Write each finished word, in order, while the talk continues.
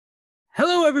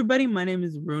Hello, everybody. My name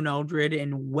is Rune Eldred,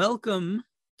 and welcome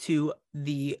to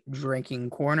the Drinking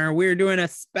Corner. We're doing a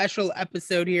special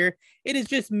episode here. It is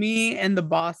just me and the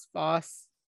Boss Boss,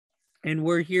 and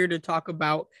we're here to talk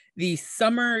about the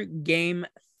Summer Game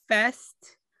Fest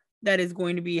that is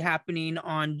going to be happening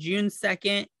on June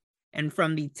 2nd and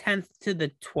from the 10th to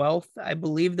the 12th. I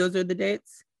believe those are the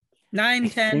dates. 9,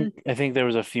 10. I think there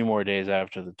was a few more days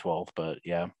after the 12th, but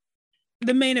yeah.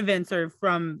 The main events are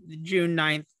from June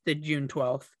 9th to June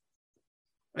 12th.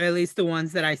 Or at least the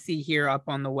ones that I see here up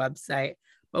on the website.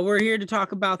 But we're here to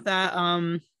talk about that.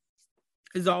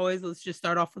 As always, let's just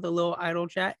start off with a little idle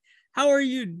chat. How are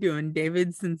you doing,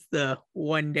 David, since the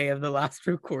one day of the last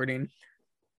recording?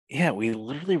 Yeah, we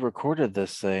literally recorded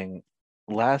this thing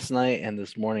last night and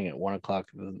this morning at 1:00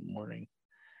 in the morning.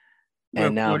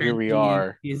 And now here we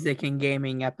are. Music and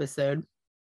gaming episode.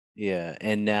 Yeah,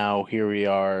 and now here we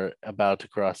are about to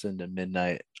cross into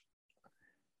midnight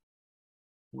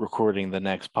recording the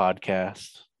next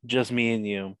podcast. Just me and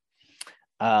you.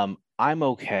 I'm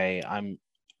okay. I'm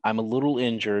a little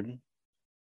injured.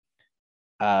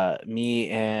 Me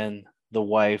and the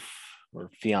wife or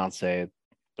fiance,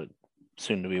 but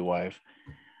soon to be wife,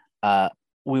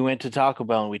 we went to Taco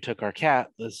Bell and we took our cat,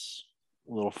 this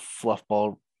little fluff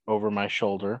ball, over my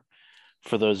shoulder.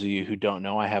 For those of you who don't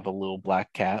know, I have a little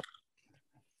black cat.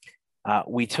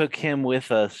 We took him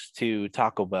with us to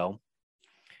Taco Bell,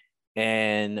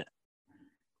 and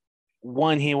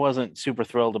one, he wasn't super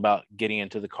thrilled about getting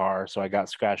into the car, so I got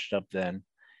scratched up then.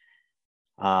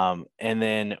 And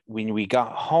then when we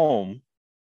got home,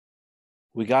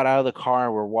 we got out of the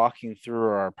car, we're walking through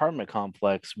our apartment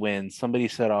complex when somebody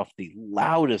set off the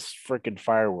loudest freaking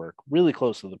firework really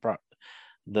close to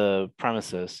the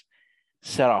premises,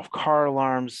 set off car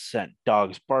alarms, sent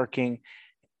dogs barking.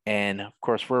 And of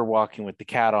course, we're walking with the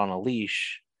cat on a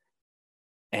leash,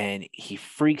 and he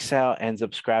freaks out, ends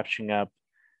up scratching up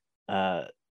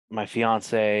my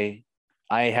fiance.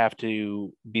 I have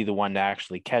to be the one to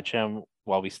actually catch him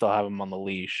while we still have him on the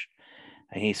leash,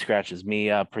 and he scratches me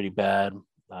up pretty bad.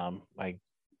 I'm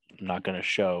not going to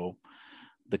show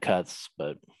the cuts,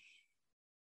 but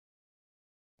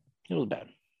it was bad.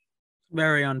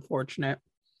 Very unfortunate.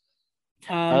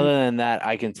 Other than that,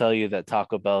 I can tell you that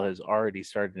Taco Bell has already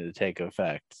started to take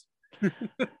effect. I'm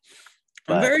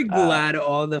very glad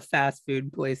all the fast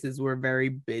food places were very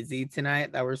busy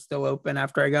tonight that were still open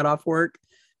after I got off work.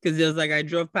 Because it was like I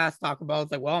drove past Taco Bell.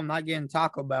 It's like, well, I'm not getting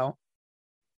Taco Bell.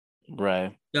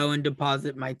 Right. Go and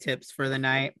deposit my tips for the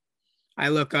night. I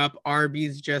look up,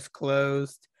 Arby's just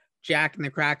closed. Jack in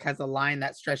the Crack has a line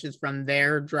that stretches from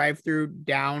their drive-through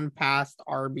down past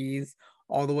Arby's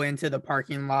all the way into the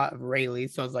parking lot of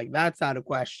Rayleigh's. So I was like, that's out of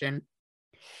question.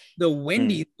 The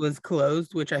Wendy's was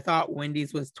closed, which I thought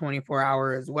Wendy's was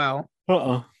 24-hour as well.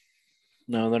 No,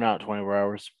 they're not 24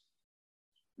 hours.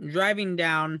 Driving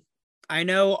down, I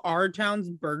know our town's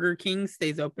Burger King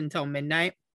stays open till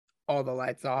midnight. All the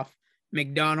lights off.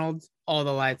 McDonald's, all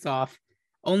the lights off.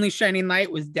 Only shining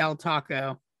light was Del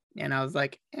Taco. And I was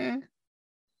like, eh.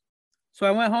 So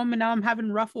I went home and now I'm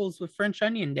having Ruffles with French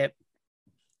onion dip.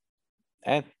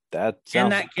 And that sounds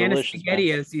and that can of delicious,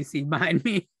 SpaghettiOs you see behind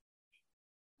me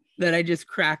that I just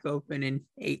crack open and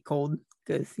ate cold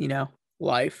because,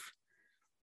 life.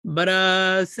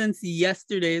 But since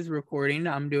yesterday's recording,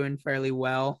 I'm doing fairly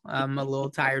well. I'm a little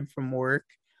tired from work.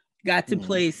 Got to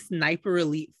play Sniper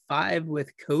Elite 5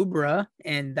 with Cobra,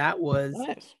 and that was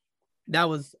nice. That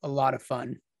was a lot of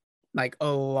fun. Like a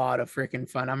lot of freaking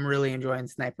fun. I'm really enjoying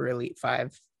Sniper Elite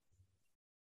 5.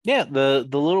 Yeah, the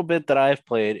little bit that I've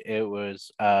played, it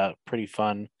was pretty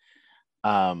fun.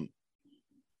 I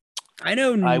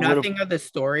know nothing of the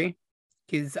story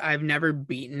because I've never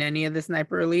beaten any of the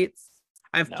Sniper Elites.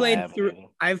 I've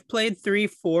played 3,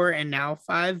 4, and now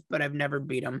 5, but I've never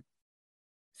beat them.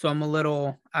 So I'm a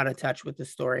little out of touch with the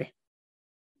story.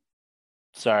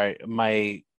 Sorry,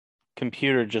 my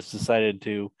computer just decided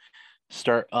to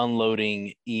start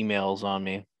unloading emails on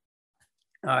me.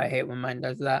 Oh, I hate when mine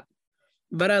does that.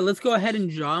 But let's go ahead and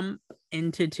jump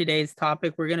into today's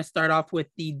topic. We're going to start off with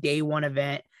the day one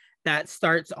event that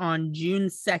starts on June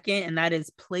 2nd, and that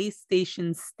is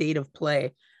PlayStation State of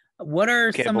Play. What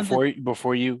are some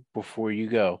before you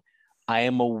go, I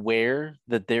am aware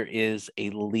that there is a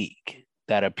leak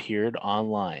that appeared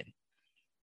online.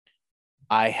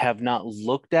 I have not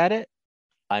looked at it.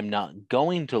 I'm not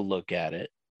going to look at it.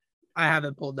 I have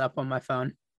it pulled up on my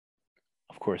phone.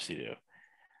 Of course you do.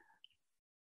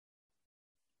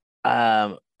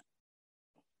 I'm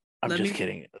just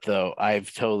kidding, though.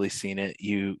 I've totally seen it.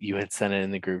 You had sent it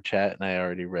in the group chat, and I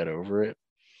already read over it.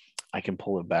 I can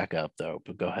pull it back up though,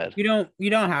 but go ahead. You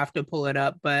don't have to pull it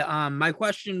up, but my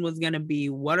question was gonna be,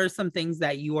 what are some things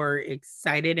that you are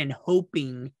excited and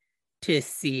hoping to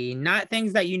see? Not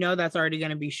things that you know that's already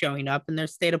gonna be showing up in their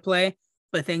state of play,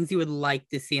 but things you would like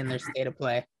to see in their state of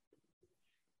play.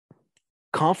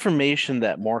 Confirmation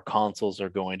that more consoles are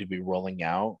going to be rolling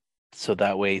out, so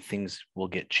that way things will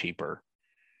get cheaper.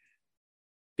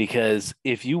 Because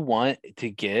if you want to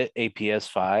get a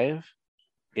PS5,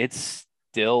 it's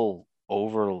still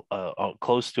over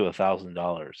close to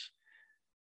 $1,000.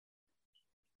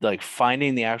 Like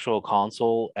finding the actual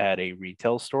console at a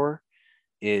retail store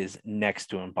is next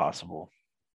to impossible.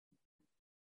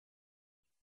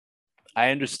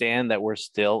 I understand that we're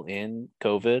still in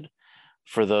COVID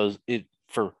for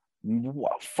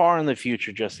far in the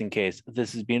future, just in case.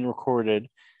 This is being recorded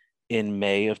in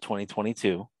May of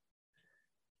 2022.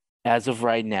 As of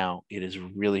right now, it is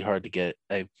really hard to get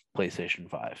a PlayStation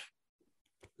 5.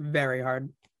 Very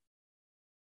hard.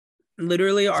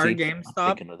 Literally, our GameStop. I'm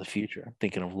thinking of the future. I'm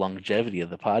thinking of longevity of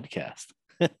the podcast.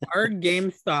 Our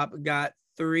GameStop got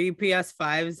 3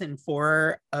 PS5s and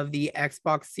 4 of the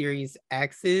Xbox Series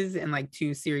X's and like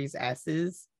 2 Series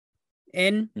S's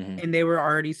in, and they were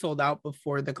already sold out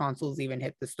before the consoles even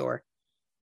hit the store.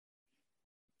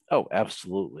 Oh,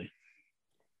 absolutely.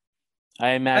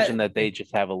 I imagine that they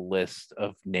just have a list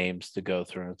of names to go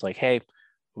through. And it's like, hey,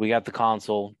 we got the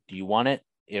console. Do you want it?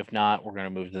 If not, we're going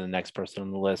to move to the next person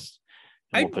on the list.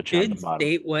 And we'll put you on the bottom.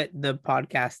 State what the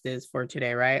podcast is for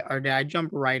today, right? Or did I jump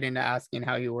right into asking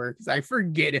how you were? Because I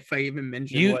forget if I even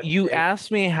mentioned you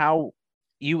asked me how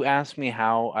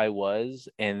I was,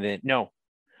 and then no,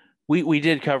 we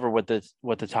did cover what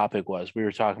the topic was. We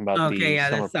were talking about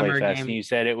the Summer Playfest, and you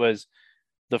said it was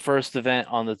the first event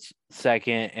on the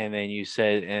second, and then you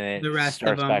said, and the rest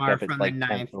starts of them back are up from at like the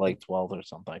 10th, like 12th or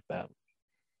something like that.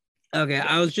 Okay,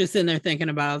 I was just sitting there thinking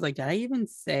about it. I was like, did I even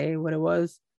say what it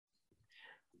was?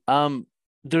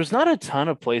 There's not a ton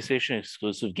of PlayStation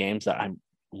exclusive games that I'm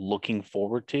looking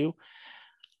forward to.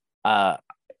 I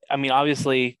mean,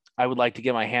 obviously, I would like to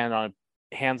get my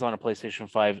hands on a PlayStation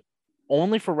 5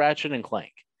 only for Ratchet and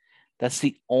Clank. That's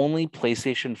the only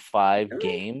PlayStation 5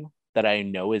 game that I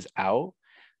know is out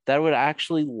that I would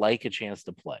actually like a chance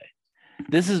to play.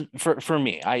 This is for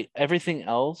me. Everything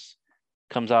else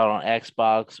comes out on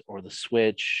Xbox or the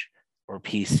Switch or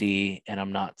PC, and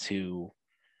I'm not too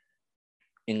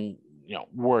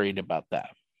worried about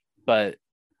that. But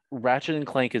Ratchet and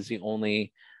Clank is the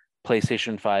only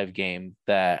PlayStation 5 game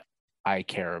that I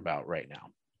care about right now.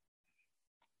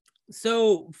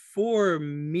 So for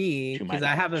me, because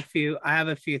I have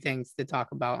a few things to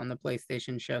talk about on the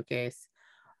PlayStation Showcase.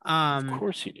 Of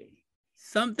course you do.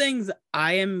 Some things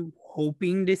I am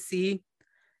hoping to see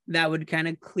that would kind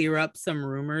of clear up some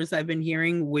rumors I've been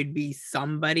hearing would be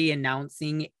somebody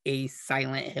announcing a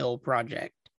Silent Hill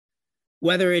project.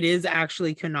 Whether it is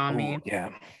actually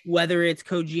Konami, whether it's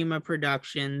Kojima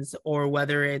Productions, or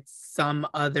whether it's some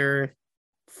other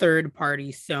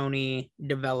third-party Sony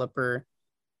developer,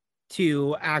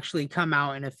 to actually come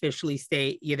out and officially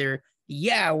state either,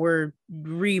 yeah, we're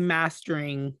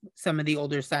remastering some of the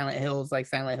older Silent Hills like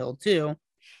Silent Hill 2,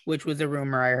 which was a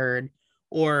rumor I heard,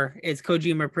 or it's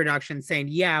Kojima Productions saying,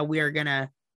 yeah, we are going to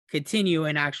continue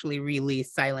and actually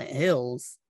release Silent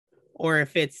Hills, or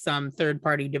if it's some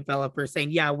third-party developer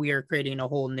saying, yeah, we are creating a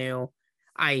whole new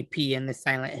IP in the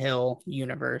Silent Hill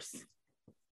universe.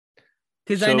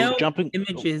 Because I know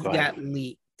images got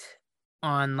leaked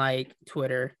on like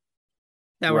Twitter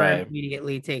that were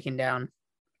immediately taken down.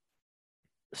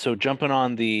 So jumping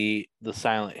on the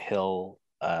Silent Hills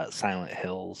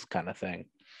kind of thing.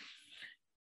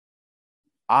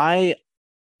 I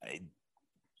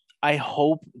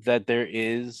hope that there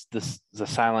is the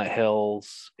Silent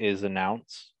Hills is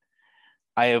announced.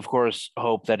 I of course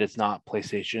hope that it's not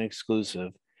PlayStation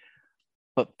exclusive.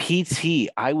 But PT,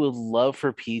 I would love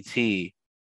for PT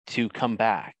to come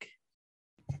back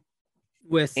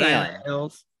with Silent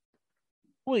Hills.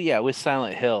 Well, yeah, with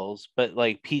Silent Hills, but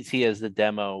like PT as the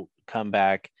demo come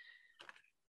back,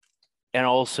 and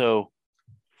also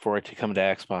for it to come to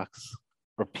Xbox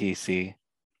or PC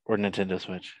or Nintendo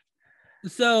Switch.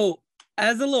 So,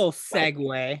 as a little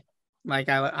segue, like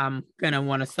I'm gonna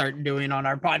want to start doing on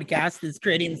our podcast, is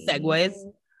creating segues.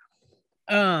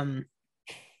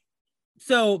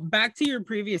 So back to your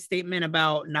previous statement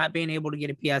about not being able to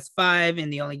get a PS5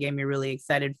 and the only game you're really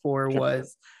excited for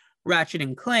was Ratchet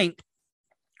and Clank.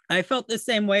 I felt the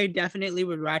same way, definitely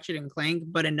with Ratchet and Clank,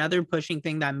 but another pushing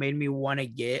thing that made me want to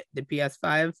get the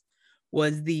PS5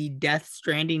 was the Death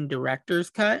Stranding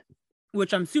Director's Cut,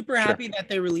 which I'm super happy that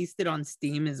they released it on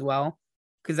Steam as well.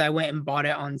 because I went and bought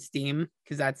it on Steam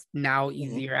because that's now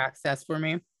easier access for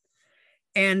me.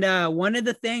 And one of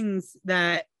the things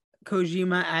that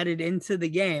Kojima added into the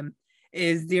game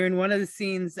is during one of the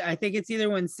scenes, I think it's either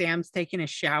when Sam's taking a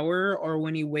shower or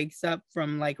when he wakes up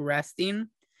from like resting,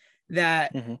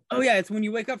 that oh yeah, it's when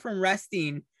you wake up from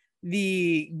resting,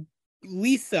 the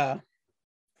Lisa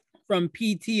from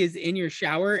PT is in your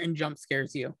shower and jump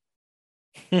scares you.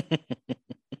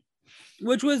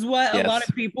 Which was what a lot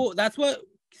of people, that's what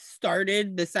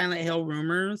started the Silent Hill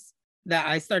rumors that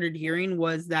I started hearing,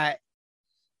 was that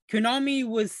Konami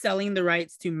was selling the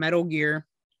rights to Metal Gear,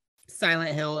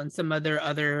 Silent Hill, and some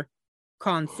other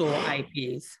console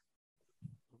IPs.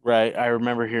 Right. I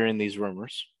remember hearing these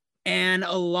rumors. And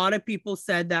a lot of people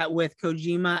said that with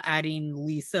Kojima adding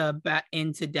Lisa back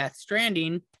into Death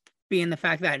Stranding, being the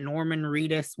fact that Norman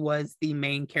Reedus was the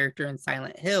main character in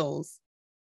Silent Hills,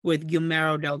 with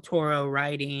Guillermo del Toro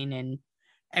writing and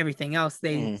everything else,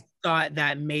 they thought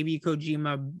that maybe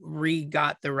Kojima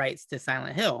re-got the rights to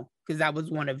Silent Hill because that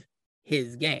was one of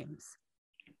his games.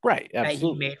 Right, That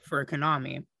absolutely. he made for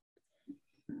Konami.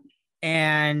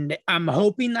 And I'm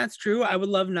hoping that's true. I would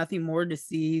love nothing more to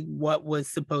see what was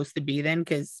supposed to be then,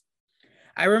 because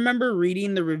I remember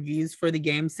reading the reviews for the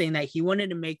game saying that he wanted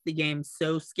to make the game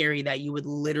so scary that you would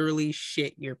literally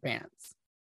shit your pants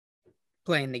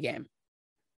playing the game.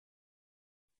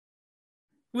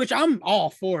 Which I'm all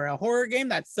for. A horror game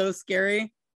that's so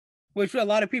scary, which a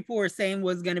lot of people were saying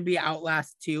was going to be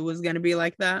Outlast 2 was going to be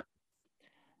like that.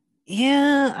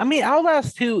 Yeah, I mean,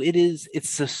 Outlast 2, it's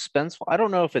suspenseful. I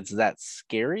don't know if it's that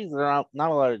scary. There are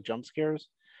not a lot of jump scares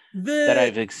that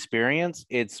I've experienced.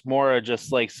 It's more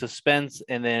just like suspense,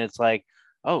 and then it's like,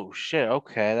 oh shit,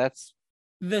 okay, that's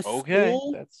the okay.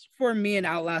 School for me in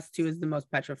Outlast 2 is the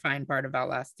most petrifying part of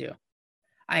Outlast 2.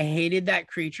 I hated that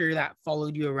creature that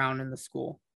followed you around in the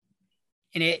school.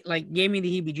 And it like gave me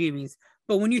the heebie-jeebies.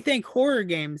 But when you think horror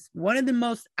games, one of the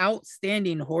most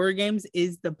outstanding horror games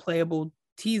is the playable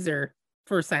teaser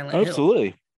for Silent Hill.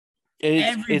 Absolutely.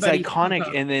 It's iconic,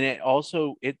 and then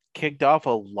it kicked off a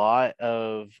lot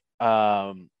of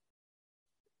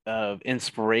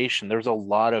inspiration. There's a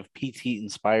lot of PT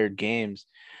inspired games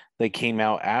that came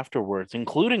out afterwards,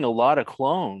 including a lot of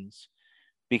clones,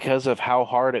 because of how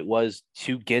hard it was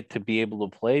to get to be able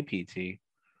to play PT.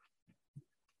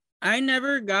 I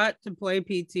never got to play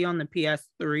PT on the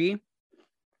PS3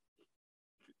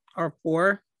 or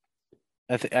 4.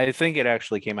 I think it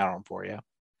actually came out on 4, yeah.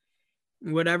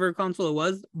 Whatever console it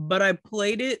was, but I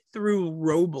played it through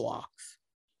Roblox.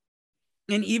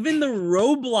 And even the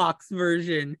Roblox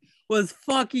version was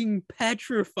fucking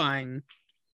petrifying.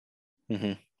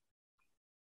 Mm-hmm.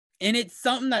 And it's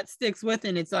something that sticks with,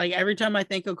 and it's like every time I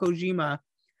think of Kojima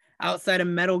outside of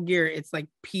Metal Gear, it's like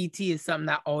PT is something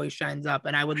that always shines up,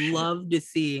 and I would love to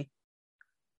see.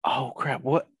 Oh crap!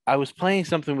 What I was playing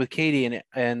something with Katie,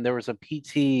 and there was a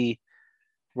PT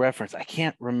reference. I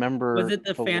can't remember. Was it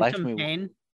the Phantom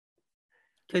Pain?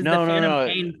 Because the Phantom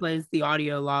Pain plays the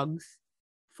audio logs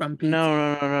from PT.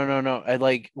 No.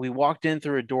 We walked in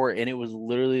through a door, and it was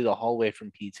literally the hallway from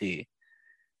PT.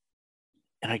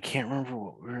 And I can't remember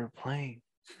what we were playing.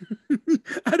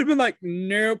 I'd have been like,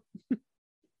 nope.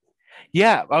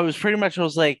 Yeah, I was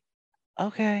like,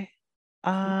 okay,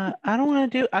 I don't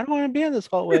want to be in this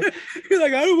hallway. You're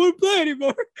like, I don't want to play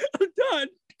anymore. I'm done.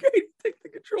 Katie, take the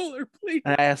controller, please.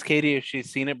 And I asked Katie if she's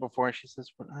seen it before, and she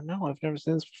says, well, no, I've never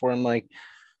seen this before. I'm like,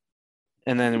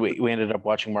 and then we ended up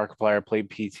watching Markiplier play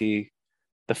PT.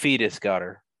 The fetus got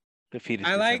her. The fetus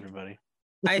gets everybody.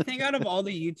 I think out of all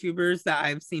the YouTubers that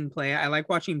I've seen play, I like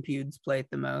watching Pewds play it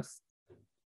the most.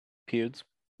 Pewds?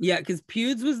 Yeah, because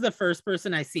Pewds was the first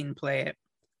person I seen play it.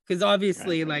 Because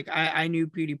obviously, like, I knew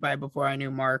PewDiePie before I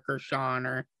knew Mark or Sean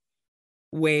or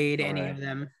Wade, any of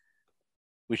them.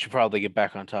 We should probably get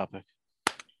back on topic.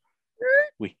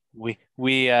 We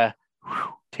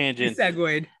tangent.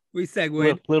 We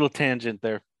segued. Little tangent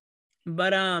there.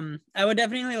 But I would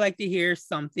definitely like to hear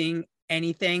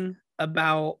anything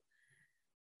about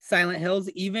Silent Hills,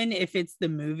 even if it's the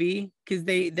movie, because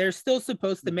they're still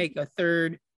supposed to make a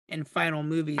third and final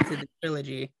movie to the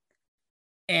trilogy.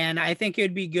 And I think it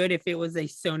would be good if it was a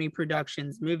Sony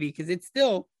Productions movie, because it's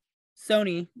still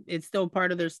Sony. It's still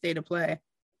part of their state of play.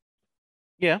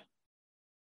 Yeah.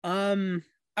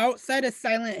 Outside of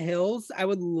Silent Hills, I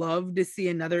would love to see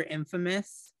another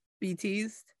Infamous be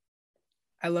teased.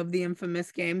 I love the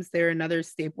Infamous games. They're another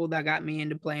staple that got me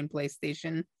into playing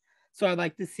PlayStation. So I'd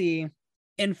like to see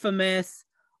Infamous.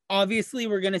 Obviously,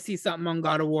 we're gonna see something on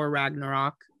God of War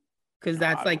Ragnarok, because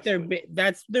that's like their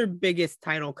biggest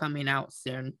title coming out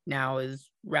soon. Now is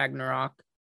Ragnarok.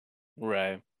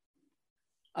 Right.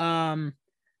 But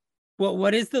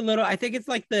What is the little? I think it's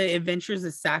like the Adventures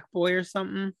of Sackboy or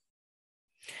something.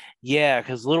 Yeah,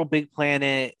 because Little Big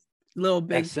Planet Little Big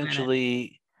Planet.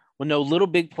 essentially, well, no, Little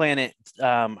Big Planet,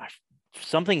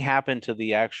 something happened to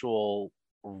the actual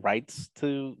rights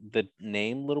to the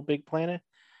name Little Big Planet,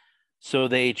 so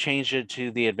they changed it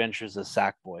to The Adventures of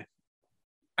Sackboy.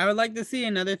 I would like to see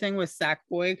another thing with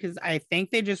Sackboy because I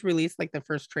think they just released like the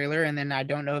first trailer, and then I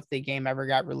don't know if the game ever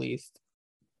got released.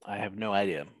 I have no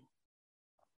idea.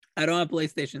 I don't have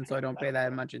PlayStation, so I don't pay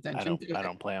that much attention to it. I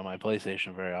don't play on my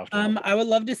PlayStation very often. I would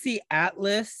love to see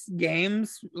Atlas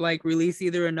Games like release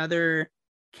either another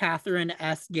Catherine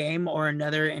S game or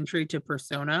another entry to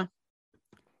Persona.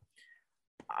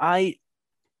 I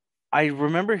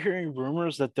remember hearing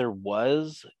rumors that there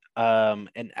was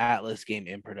an Atlas game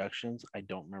in productions. I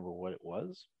don't remember what it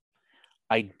was.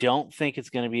 I don't think it's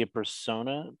going to be a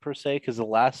Persona per se, because the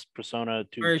last Persona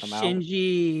to or come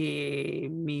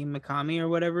Shinji Mikami or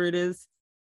whatever it is.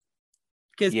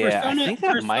 Because Yeah, I think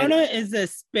that Persona is a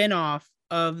spin-off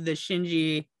of the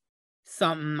Shinji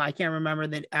something. I can't remember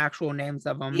the actual names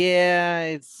of them. Yeah,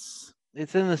 it's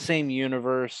in the same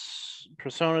universe.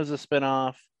 Persona is a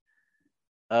spin-off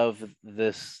of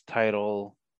this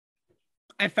title.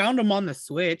 I found them on the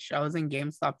Switch. I was in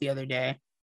GameStop the other day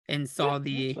and saw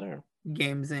the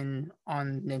games on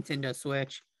Nintendo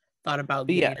Switch. Thought about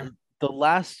getting them. The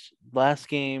last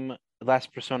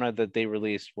Persona that they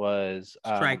released was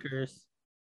Strikers.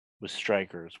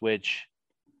 Which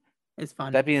is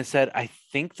fun. That being said, I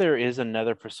think there is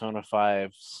another Persona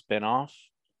 5 spin-off.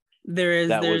 There's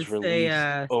was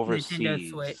released overseas. Nintendo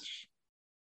Switch.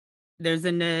 There's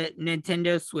a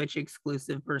Nintendo Switch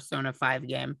exclusive Persona 5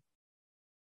 game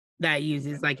that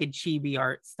uses like a chibi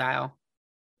art style.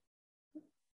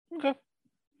 Okay.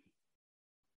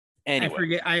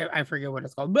 Anyway, I forget what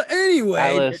it's called, but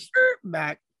anyway,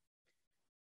 back.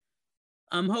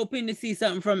 I'm hoping to see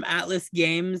something from Atlas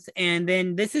Games, and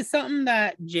then this is something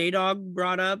that J-Dog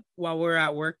brought up while we were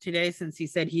at work today, since he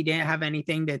said he didn't have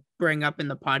anything to bring up in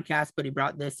the podcast, but he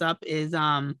brought this up. Is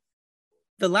The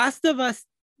Last of Us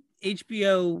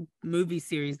HBO movie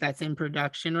series that's in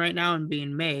production right now and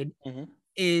being made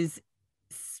is.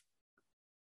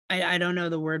 I don't know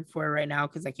the word for it right now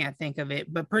because I can't think of it,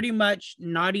 but pretty much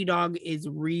Naughty Dog is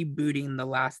rebooting The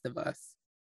Last of Us.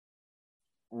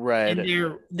 Right.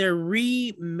 And they're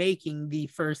remaking the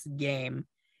first game.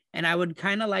 And I would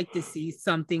kind of like to see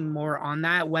something more on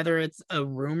that, whether it's a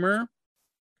rumor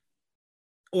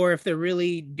or if they're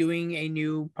really doing a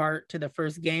new part to the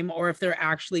first game, or if they're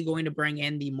actually going to bring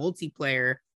in the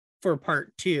multiplayer for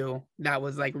part 2 that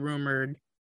was like rumored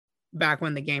back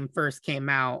when the game first came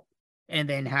out. And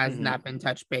then has not been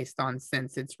touched based on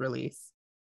since its release.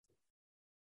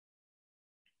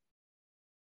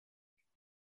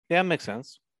 Yeah, makes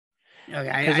sense.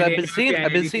 Okay, because I've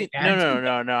been seeing.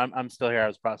 No. I'm still here. I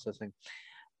was processing.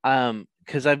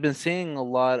 Because I've been seeing a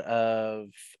lot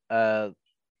of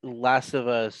Last of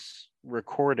Us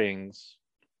recordings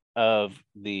of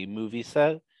the movie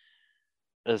set.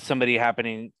 Somebody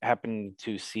happening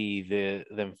to see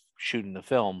them shooting the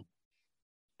film,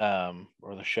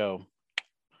 or the show.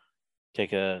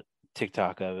 Take a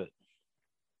TikTok of it.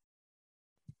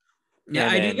 Yeah,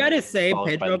 I do gotta say,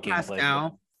 Pedro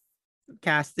Pascal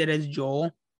casted as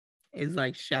Joel is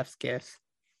like chef's kiss.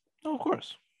 Oh, of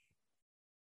course.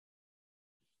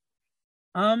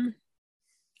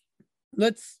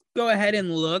 Let's go ahead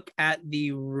and look at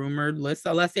the rumored list,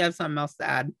 unless you have something else to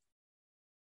add.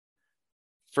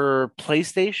 For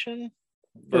PlayStation?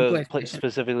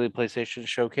 Specifically PlayStation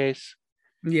Showcase?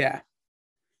 Yeah.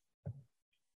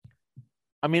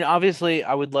 I mean, obviously,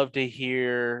 I would love to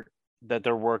hear that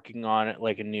they're working on it,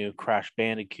 like a new Crash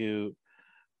Bandicoot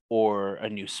or a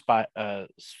new Spyro.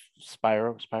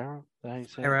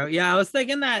 Yeah, I was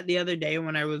thinking that the other day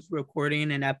when I was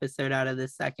recording an episode out of the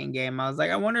second game. I was like,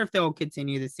 I wonder if they'll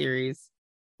continue the series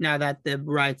now that the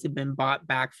rights have been bought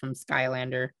back from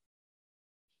Skylander.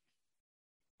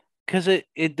 Because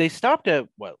they stopped at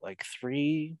what, like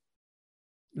 3?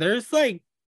 There's like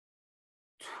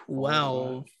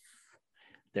 12.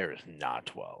 There is not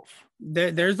 12.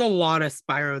 There's a lot of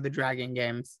Spyro the Dragon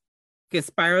games. Because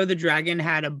Spyro the Dragon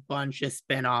had a bunch of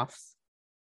spin-offs.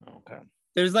 Okay.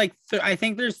 There's like, I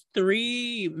think there's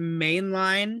 3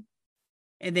 mainline.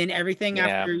 And then everything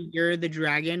after You're the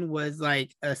Dragon was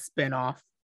like a spin-off.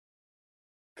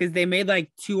 Because they made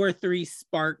like 2 or 3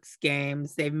 Sparks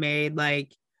games. They've made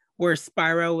like where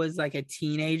Spyro was like a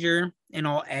teenager and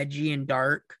all edgy and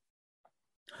dark.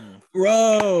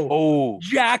 Bro,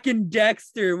 Jak and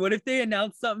Daxter. What if they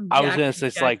announced something? I was gonna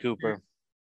say Sly Cooper.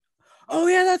 Oh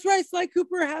yeah, that's right. Sly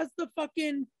Cooper has the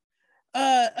fucking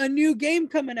a new game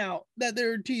coming out that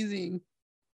they're teasing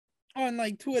on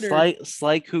like Twitter.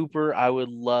 Sly Cooper, I would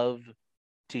love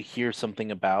to hear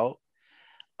something about.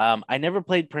 I never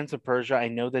played Prince of Persia. I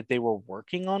know that they were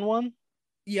working on one.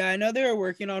 Yeah, I know they were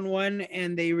working on one,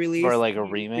 and they Or released like a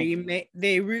remake.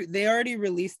 They already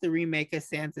released the remake of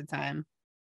Sands of Time.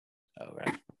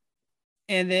 Okay.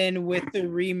 And then with the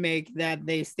remake, that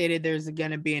they stated there's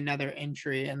going to be another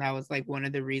entry, and that was like one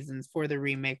of the reasons for the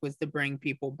remake was to bring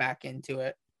people back into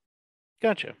it.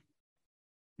 Gotcha.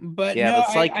 But yeah, no,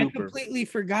 but Sly I Cooper. completely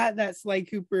forgot that Sly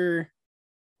Cooper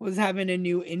was having a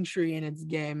new entry in its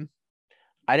game.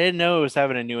 I didn't know it was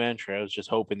having a new entry. I was just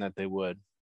hoping that they would.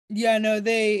 Yeah, no,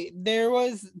 there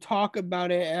was talk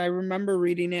about it. I remember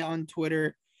reading it on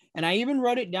Twitter, and I even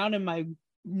wrote it down in my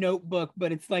notebook,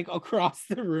 but it's like across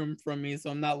the room from me, so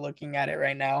I'm not looking at it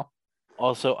right now.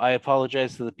 Also, I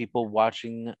apologize to the people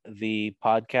watching the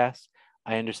podcast.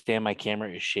 I understand my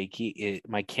camera is shaky.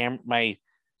 My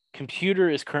computer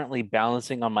is currently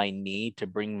balancing on my knee to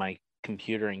bring my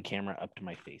computer and camera up to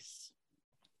my face.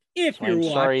 If So you're I'm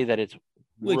watching, sorry that it's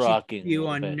which rocking you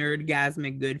on bit.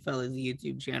 Nerdgasmic Goodfellas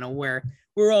YouTube channel, where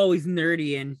we're always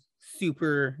nerdy and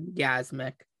super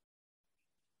gasmic.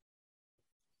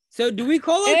 So do we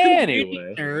call our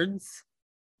community nerds?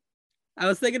 I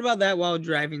was thinking about that while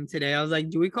driving today. I was like,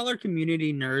 do we call our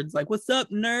community nerds? Like, what's up,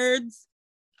 nerds?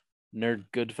 Nerd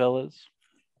Goodfellas.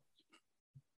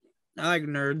 I like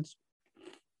nerds.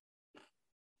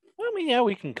 I mean, yeah,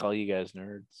 we can call you guys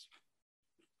nerds.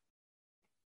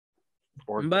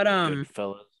 Or but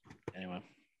Goodfellas. Anyway.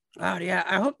 Oh yeah,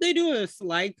 I hope they do a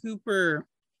Sly Cooper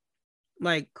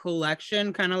like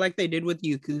collection, kind of like they did with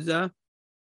Yakuza,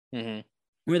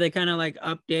 where they kind of like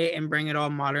update and bring it all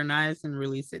modernized and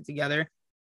release it together.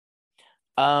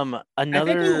 Another I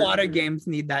think a lot of games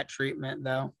need that treatment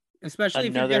though, especially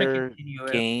if you're going to continue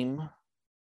it. Game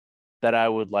that I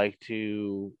would like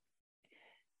to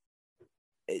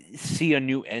see a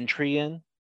new entry in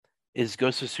is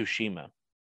Ghost of Tsushima.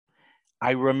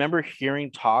 I remember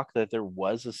hearing talk that there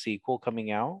was a sequel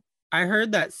coming out. I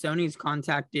heard that Sony's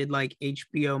contacted like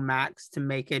HBO Max to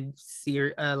make like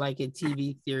a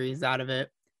TV series out of it.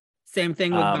 Same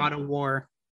thing with God of War.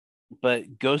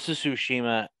 But Ghost of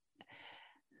Tsushima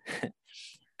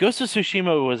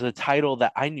was a title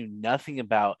that I knew nothing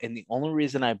about, and the only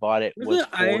reason I bought it was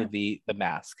for the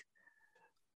mask.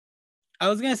 I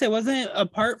was gonna say, wasn't it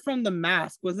apart from the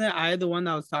mask? Wasn't I the one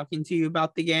that was talking to you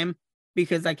about the game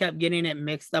because I kept getting it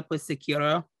mixed up with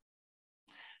Sekiro?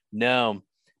 No,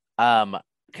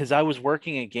 because I was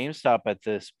working at GameStop at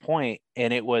this point,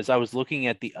 and I was looking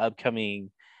at the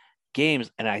upcoming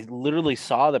games, and I literally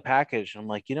saw the package. I'm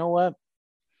like, you know what?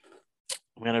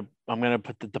 I'm gonna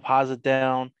put the deposit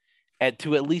down, and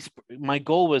to at least my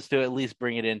goal was to at least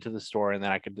bring it into the store, and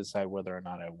then I could decide whether or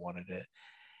not I wanted it.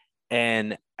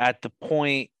 And at that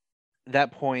point,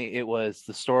 it was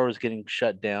the store was getting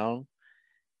shut down,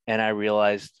 and I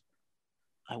realized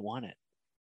I want it,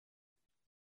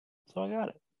 so I got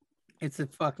it. It's a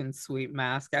fucking sweet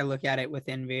mask. I look at it with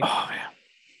envy. Oh man,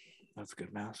 that's a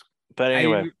good mask. But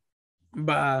anyway,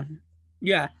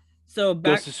 yeah. So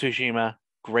back Ghost of Tsushima,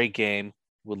 great game.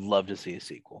 Would love to see a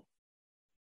sequel.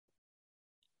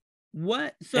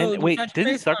 What? So and wait,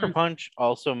 didn't Sucker Punch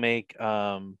also make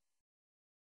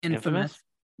Infamous?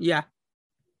 Yeah.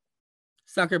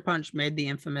 Sucker Punch made the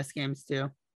Infamous games too.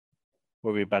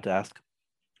 What were we about to ask?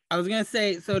 I was gonna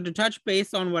say, so to touch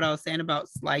base on what I was saying about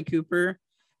Sly Cooper,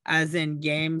 as in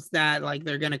games that like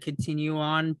they're gonna continue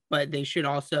on, but they should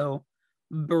also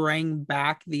bring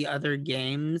back the other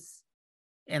games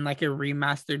in like a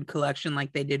remastered collection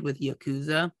like they did with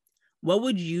Yakuza. What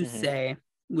would you say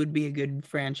would be a good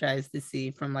franchise to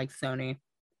see from like Sony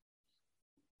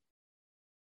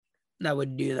that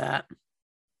would do that?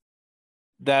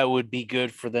 That would be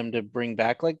good for them to bring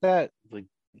back like that, like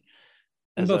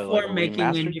before making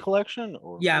a new collection,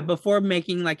 before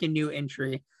making like a new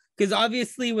entry. Because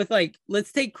obviously, with like,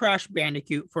 let's take Crash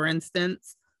Bandicoot for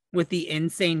instance. With the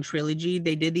Insane Trilogy,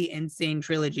 they did the Insane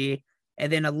Trilogy,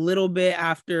 and then a little bit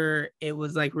after it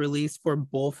was like released for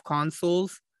both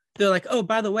consoles, they're like, "Oh,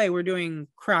 by the way, we're doing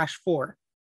Crash 4."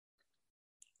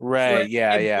 Right? So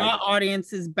it brought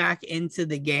audiences back into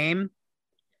the game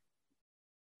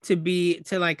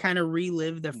to like kind of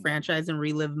relive the franchise and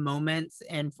relive moments,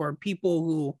 and for people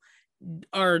who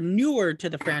are newer to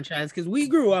the franchise, because we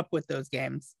grew up with those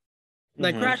games.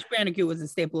 Like Crash Bandicoot was a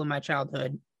staple of my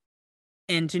childhood,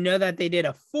 and to know that they did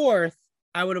a fourth,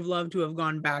 I would have loved to have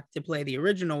gone back to play the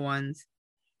original ones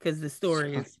because the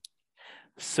stories.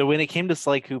 So when it came to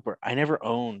Sly Cooper, I never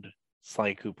owned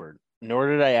Sly Cooper, nor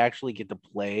did I actually get to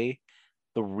play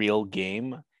the real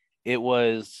game. it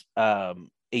was a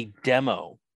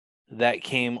demo that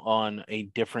came on a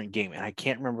different game, and I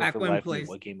can't remember Back for when life of me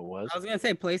what game it was. I was gonna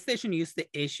say PlayStation used to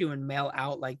issue and mail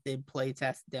out like they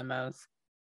playtest demos.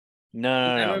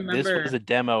 No. This remember- was a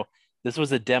demo. This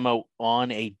was a demo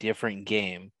on a different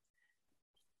game.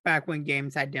 Back when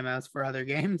games had demos for other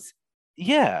games.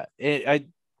 Yeah, I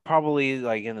probably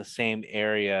like in the same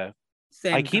area.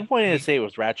 Same I keep company. wanting to say it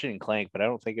was Ratchet and Clank, but I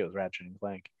don't think it was Ratchet and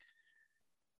Clank.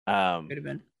 Could have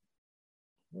been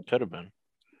It could have been.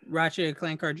 Ratchet and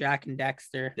Clank or Jack and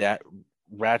Dexter. That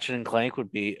Ratchet and Clank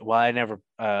would be. Well, I never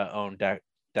owned Dak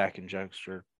and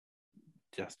Dexter.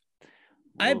 Just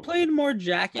I played more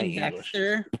Jack and My English.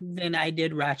 Dexter than I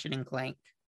did Ratchet and Clank.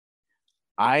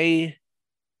 I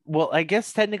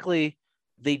guess technically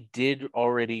they did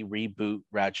already reboot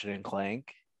Ratchet and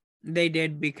Clank. They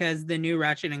did, because the new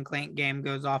Ratchet and Clank game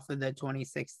goes off of the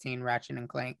 2016 Ratchet and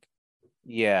Clank.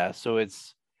 Yeah, so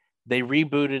they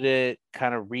rebooted it,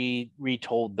 kind of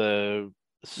retold the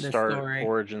story.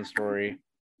 origin story.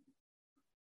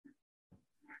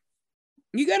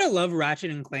 You gotta love Ratchet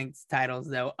and Clank's titles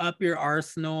though. Up Your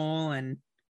Arsenal and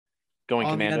Going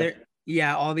all Commando.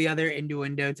 all the other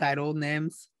Innuendo title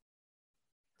names.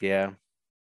 Yeah.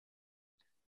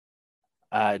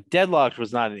 Deadlocked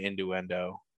was not an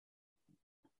Innuendo.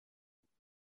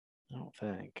 I don't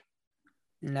think.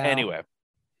 No. Anyway.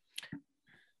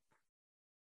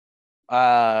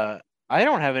 I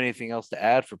don't have anything else to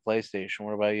add for PlayStation.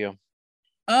 What about you?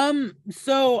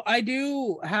 So I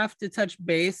do have to touch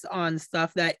base on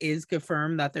stuff that is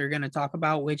confirmed that they're going to talk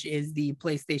about, which is the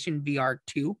PlayStation VR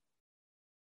 2,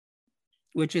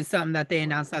 which is something that they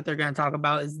announced that they're going to talk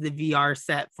about, is the VR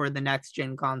set for the next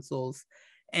gen consoles.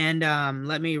 And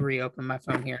let me reopen my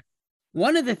phone here.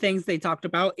 One of the things they talked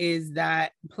about is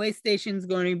that PlayStation's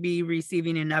going to be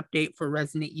receiving an update for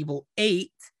Resident Evil 8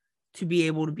 to be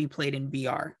able to be played in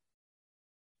VR.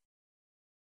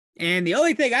 And the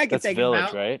only thing I can think Village,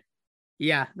 about, right?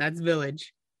 Yeah, that's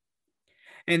Village.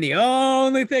 And the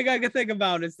only thing I can think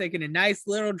about is taking a nice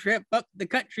little trip up the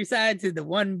countryside to the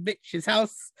one bitch's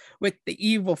house with the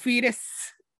evil fetus.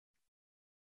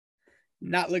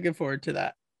 Not looking forward to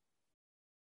that.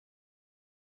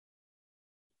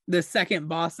 The second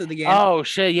boss of the game. Oh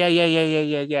shit! Yeah.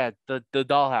 The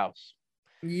dollhouse.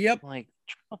 Yep. I'm like,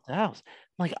 what the house?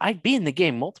 I'm like, I'd be in the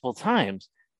game multiple times.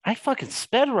 I fucking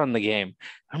sped run the game.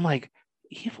 I'm like,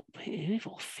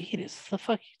 evil fetus. The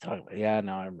fuck are you talking about? Yeah,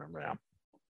 no, I remember now.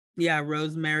 Yeah,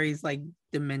 Rosemary's like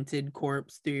demented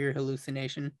corpse through your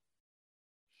hallucination.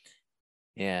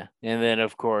 Yeah, and then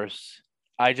of course,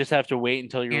 I just have to wait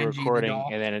until you're Angie the recording, doll.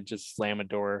 and then it just slam a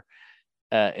door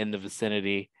in the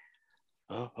vicinity.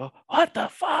 Oh, what the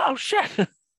fuck? Oh, shit.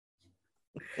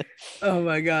 Oh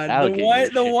my god.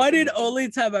 The one and only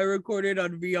time I recorded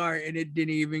on VR and it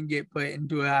didn't even get put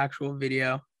into an actual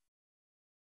video.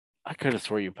 I could have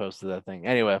swore you posted that thing.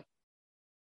 Anyway.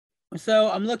 So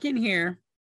I'm looking here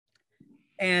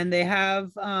and they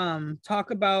have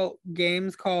talk about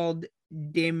games called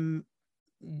Deminium,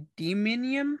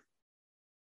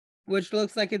 which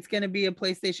looks like it's going to be a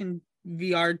PlayStation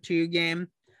VR 2 game.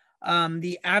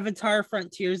 The Avatar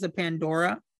Frontiers of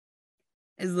Pandora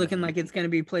is looking like it's going to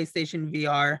be PlayStation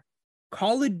VR.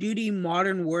 Call of Duty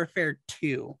Modern Warfare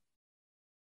 2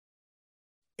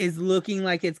 is looking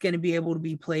like it's going to be able to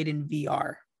be played in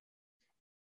VR.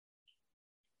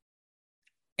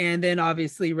 And then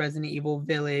obviously Resident Evil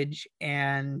Village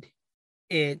and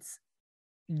its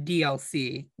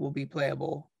DLC will be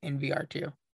playable in VR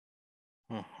too.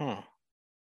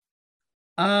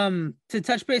 To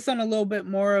touch base on a little bit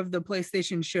more of the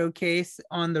PlayStation showcase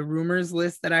on the rumors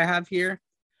list that I have here,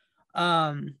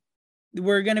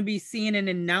 we're going to be seeing an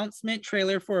announcement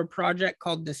trailer for a project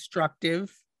called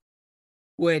Destructive,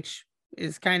 which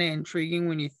is kind of intriguing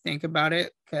when you think about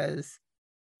it, because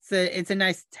it's a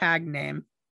nice tag name.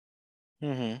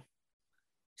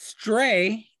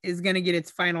 Stray is going to get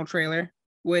its final trailer,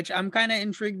 which I'm kind of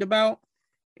intrigued about.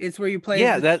 It's where you play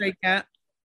as the stray cat.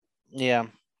 Yeah.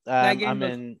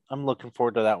 I'm looking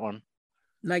forward to that one.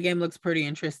 That game looks pretty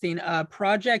interesting.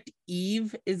 Project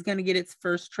Eve is going to get its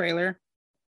first trailer.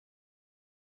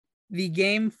 The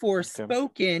game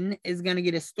Forspoken is going to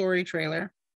get a story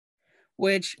trailer,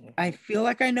 which I feel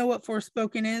like I know what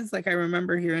Forspoken is. Like I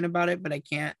remember hearing about it, but I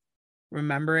can't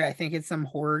remember it. I think it's some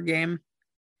horror game.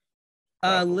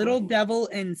 Little Devil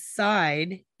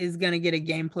Inside is going to get a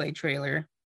gameplay trailer.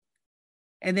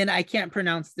 And then I can't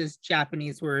pronounce this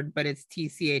Japanese word, but it's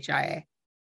TCHIA.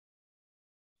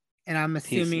 And I'm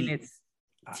assuming it's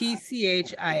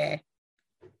TCHIA.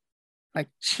 Like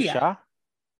Chia.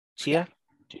 Chia?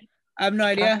 I have no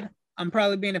idea. I'm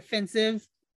probably being offensive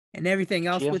and everything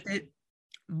else with it.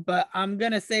 but I'm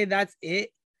going to say that's it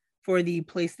for the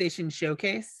PlayStation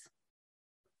Showcase.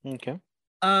 Okay.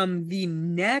 The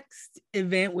next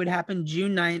event would happen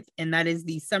June 9th, and that is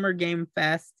the Summer Game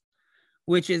Fest,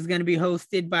 which is going to be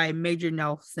hosted by Major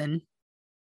Nelson,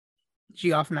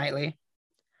 Geoff Knightley.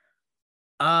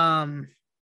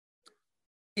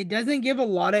 It doesn't give a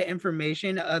lot of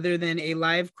information other than a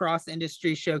live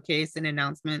cross-industry showcase and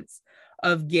announcements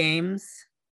of games.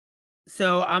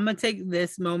 So I'm going to take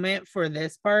this moment for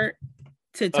this part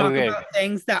to talk about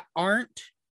things that aren't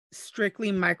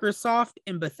strictly Microsoft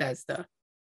and Bethesda.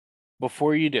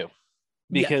 Before you do,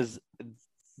 because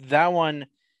that one,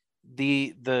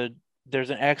 there's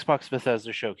an Xbox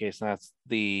Bethesda showcase, and that's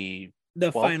the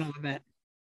final event.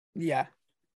 Yeah.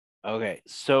 Okay,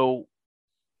 so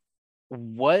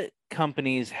what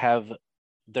companies have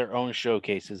their own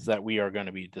showcases that we are going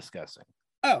to be discussing?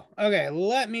 Oh, okay.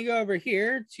 Let me go over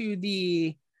here to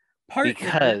the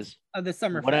partners of the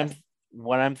Summerfest.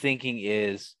 What I'm thinking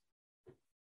is,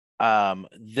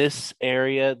 this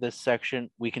area, this section,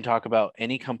 we can talk about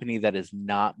any company that is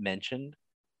not mentioned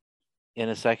in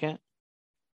a second.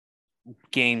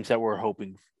 Games that we're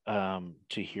hoping to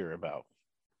hear about.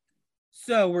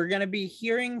 So we're going to be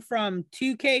hearing from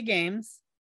 2K Games,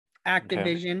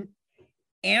 Activision,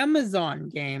 Amazon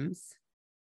Games,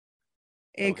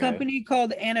 a company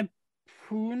called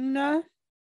Annapurna.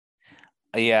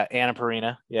 Yeah,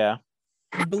 Annapurna. Yeah.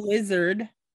 Blizzard.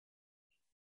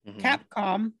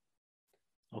 Capcom.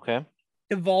 Okay.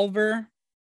 Devolver.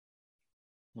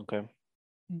 Okay.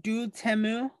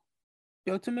 Dotemu.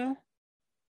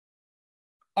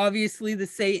 Obviously, the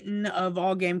Satan of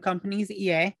all game companies,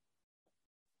 EA.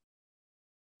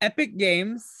 Epic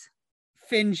Games,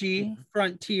 Finji,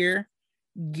 Frontier,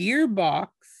 Gearbox,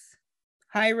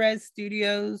 Hi-Rez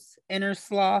Studios,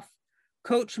 Innersloth,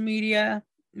 Coach Media,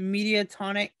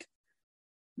 Mediatonic,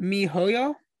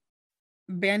 MiHoYo,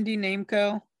 Bandai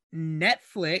Namco,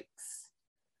 Netflix,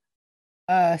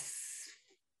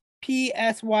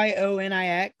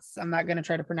 PSYONIX, I'm not going to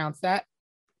try to pronounce that,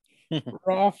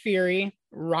 Raw Fury,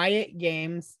 Riot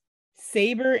Games,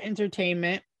 Saber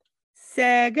Entertainment,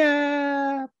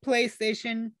 Sega,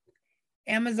 PlayStation,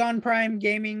 Amazon Prime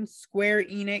Gaming, Square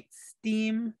Enix,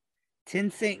 Steam,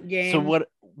 Tencent Games. So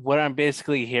what I'm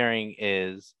basically hearing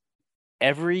is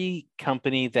every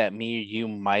company that me or you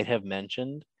might have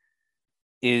mentioned,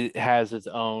 it has its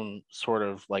own sort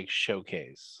of like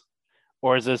showcase,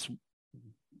 or is this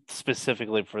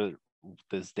specifically for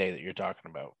this day that you're talking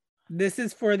about? This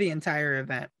is for the entire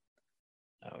event.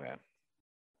 Okay.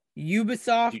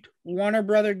 Ubisoft, Warner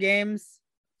Brother Games,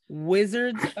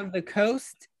 Wizards of the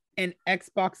Coast, and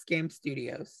Xbox Game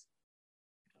Studios.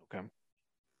 Okay.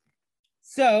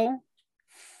 So,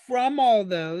 from all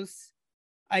those,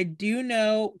 I do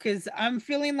know, because I'm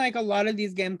feeling like a lot of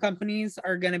these game companies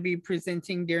are going to be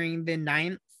presenting during the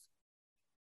 9th.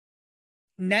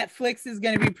 Netflix is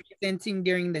going to be presenting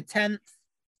during the 10th.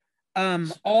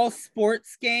 All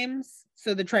sports games,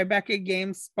 so the Tribeca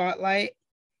Games Spotlight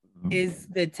is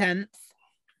the 10th.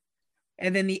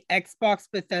 And then the Xbox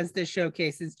Bethesda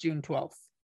Showcase is June 12th.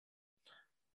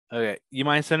 Okay. You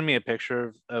mind sending me a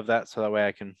picture of that so that way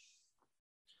I can...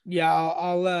 Yeah,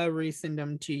 I'll resend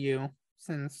them to you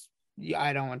since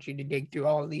I don't want you to dig through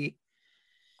all the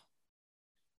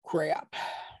crap.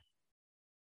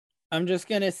 I'm just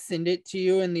going to send it to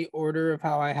you in the order of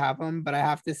how I have them, but I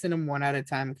have to send them one at a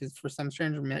time because for some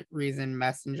strange reason,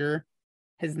 Messenger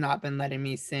has not been letting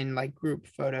me send like group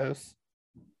photos.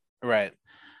 Right.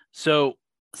 So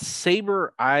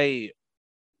Saber, I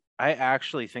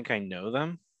actually think I know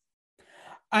them.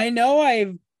 I know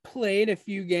I've played a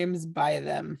few games by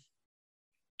them.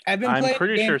 I'm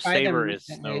pretty sure Saber is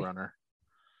SnowRunner.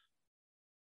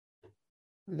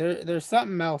 There's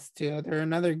something else too. There's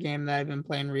another game that I've been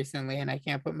playing recently, and I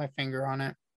can't put my finger on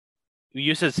it.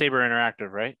 You said Saber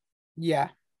Interactive, right? Yeah.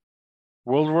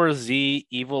 World War Z,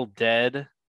 Evil Dead.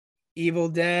 Evil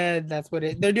Dead. That's what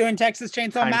it. They're doing Texas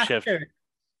Chainsaw Massacre.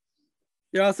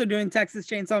 They're also doing Texas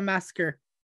Chainsaw Massacre.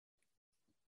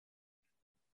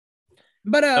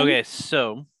 But okay,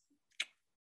 so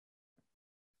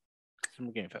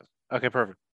Summer Game Fest. Okay,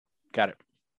 perfect. Got it.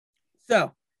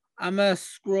 So I'm gonna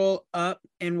scroll up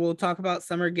and we'll talk about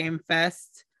Summer Game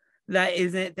Fest. That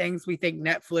isn't things we think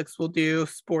Netflix will do.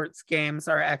 Sports games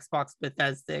are Xbox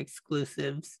Bethesda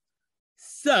exclusives.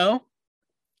 So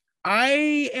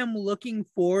I am looking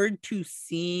forward to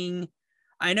seeing.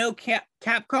 I know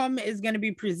Capcom is going to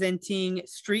be presenting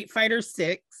Street Fighter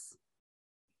 6.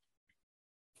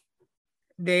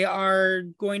 They are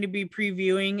going to be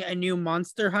previewing a new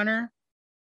Monster Hunter.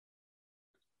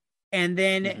 And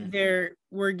then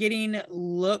we're getting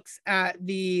looks at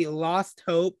the Lost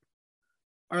Hope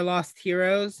or Lost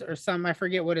Heroes or something. I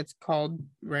forget what it's called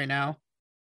right now.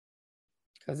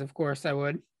 Because of course I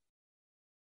would.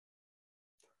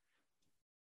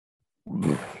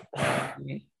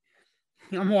 Sorry,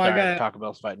 Taco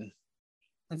Bell's fighting.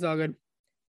 It's all good.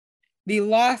 The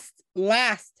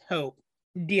Last Hope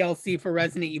DLC for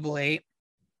Resident Evil 8,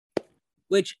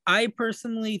 which I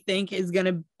personally think is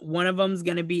one of them is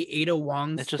gonna be Ada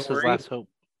Wong's story. It just says Last Hope.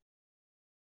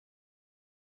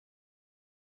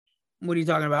 What are you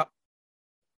talking about?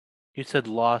 You said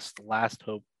Last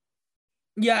Hope.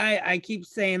 Yeah, I keep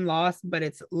saying Lost, but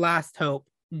it's Last Hope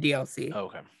DLC. Oh,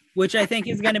 okay. Which I think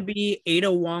is going to be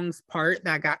Ada Wong's part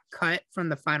that got cut from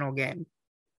the final game.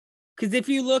 Because if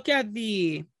you look at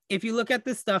the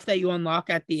stuff that you unlock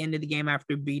at the end of the game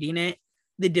after beating it,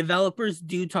 the developers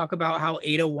do talk about how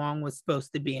Ada Wong was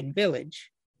supposed to be in Village.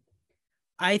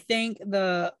 I think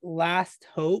the Last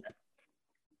Hope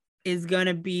is going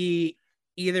to be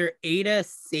either Ada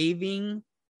saving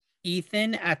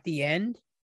Ethan at the end,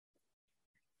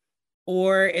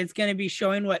 or it's going to be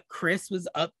showing what Chris was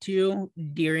up to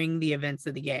during the events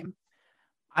of the game.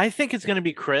 I think it's going to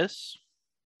be Chris.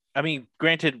 I mean,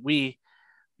 granted, we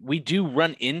do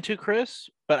run into Chris,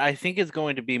 but I think it's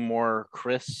going to be more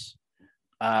Chris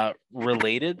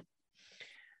related,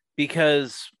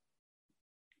 because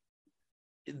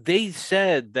they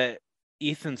said that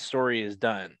Ethan's story is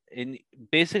done. And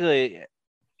basically,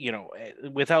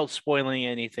 without spoiling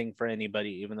anything for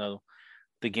anybody, even though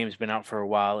the game's been out for a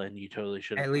while and you totally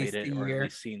should have played it or at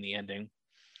least seen the ending.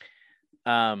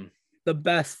 The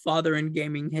best father in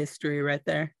gaming history right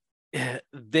there.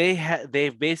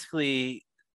 They've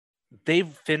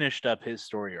finished up his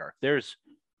story arc. There's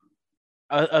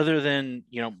other than,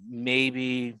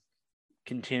 maybe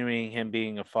continuing him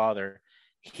being a father,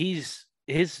 his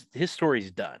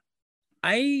story's done.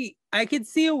 I could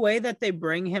see a way that they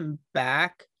bring him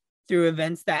back through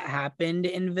events that happened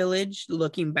in Village,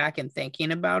 looking back and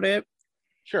thinking about it.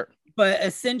 Sure. But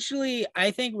essentially,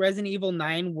 I think Resident Evil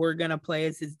 9, we're going to play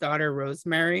as his daughter,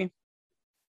 Rosemary,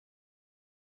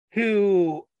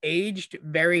 who aged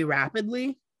very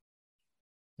rapidly.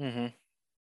 Mm-hmm.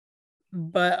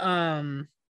 But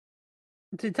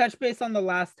to touch base on the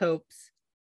Last Hopes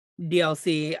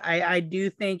DLC, I do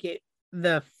think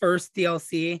the first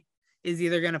DLC is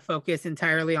either going to focus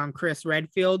entirely on Chris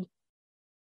Redfield,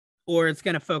 or it's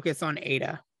going to focus on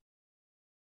Ada.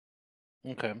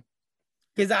 Okay.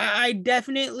 Because I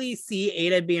definitely see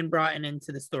Ada being brought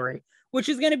into the story, which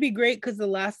is going to be great, because the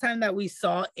last time that we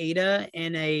saw Ada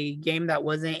in a game that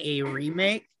wasn't a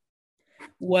remake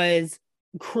was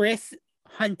Chris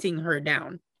hunting her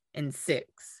down in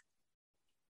 6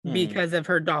 because of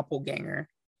her doppelganger.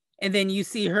 And then you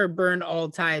see her burn all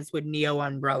ties with Neo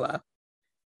Umbrella,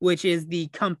 which is the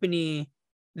company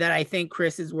that I think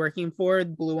Chris is working for,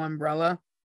 Blue Umbrella,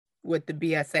 with the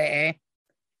BSAA.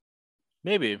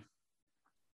 Maybe.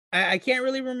 I can't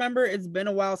really remember. It's been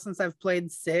a while since I've played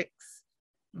 6,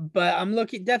 but I'm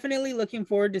definitely looking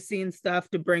forward to seeing stuff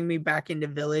to bring me back into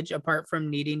Village, apart from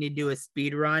needing to do a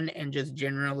speed run and just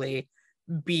generally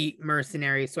beat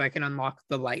Mercenary so I can unlock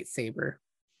the lightsaber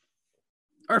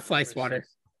or fly swatter.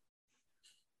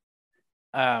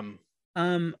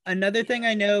 Another thing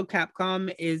I know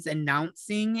Capcom is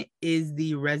announcing is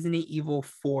the Resident Evil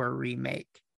 4 remake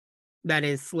that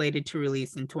is slated to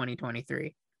release in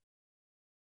 2023.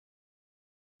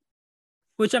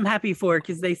 Which I'm happy for,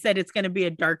 because they said it's going to be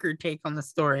a darker take on the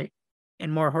story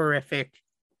and more horrific.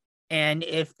 And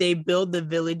if they build the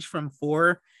Village from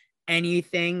 4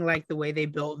 anything like the way they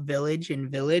built the Village in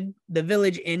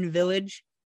Village,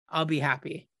 I'll be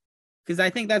happy. Because I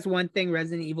think that's one thing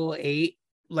Resident Evil 8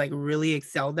 really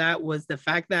excelled at, was the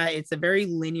fact that it's a very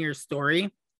linear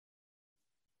story,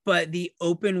 but the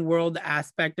open world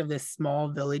aspect of this small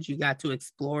village you got to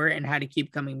explore and had to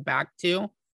keep coming back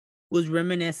to was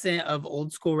reminiscent of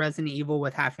old school Resident Evil,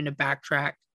 with having to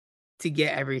backtrack to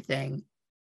get everything,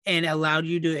 and allowed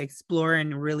you to explore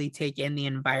and really take in the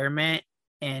environment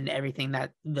and everything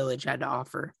that Village had to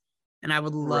offer. And I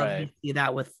would love to see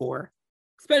that with 4,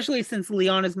 especially since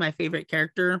Leon is my favorite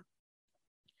character.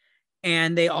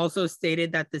 And they also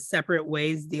stated that the Separate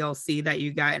Ways DLC that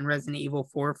you got in Resident Evil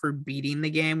 4 for beating the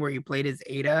game, where you played as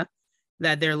Ada,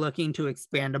 that they're looking to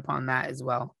expand upon that as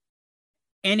well.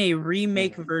 And a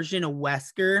remake version of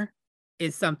Wesker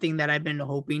is something that I've been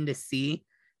hoping to see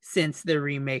since the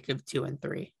remake of 2 and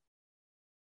 3.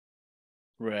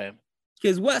 Right.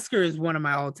 Because Wesker is one of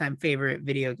my all-time favorite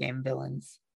video game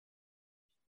villains.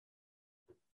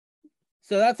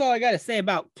 So that's all I got to say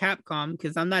about Capcom,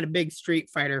 because I'm not a big Street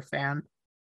Fighter fan.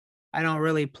 I don't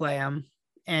really play them.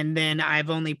 And then I've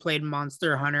only played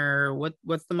Monster Hunter.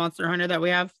 What's the Monster Hunter that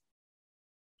we have?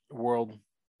 World.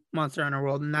 Monster Hunter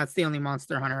World, and that's the only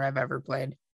Monster Hunter I've ever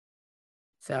played.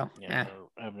 So yeah.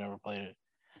 I've never played it.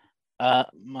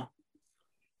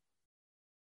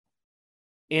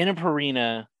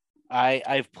 Annapurna,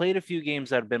 I've played a few games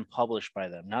that have been published by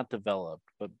them, not developed,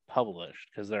 but published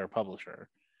because they're a publisher.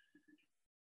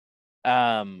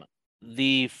 The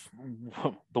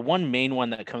one main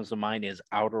one that comes to mind is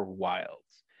Outer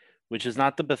Wilds, which is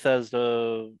not the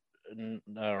Bethesda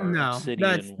or No,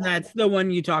 Obsidian. that's the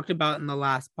one you talked about in the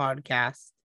last podcast.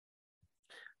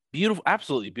 Beautiful,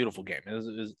 absolutely beautiful game. It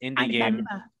was indie game,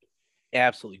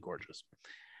 absolutely gorgeous.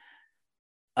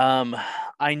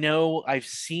 I know I've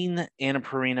seen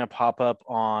Annapurna pop up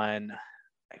on,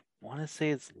 I want to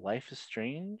say it's Life is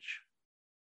Strange.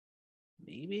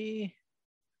 Maybe.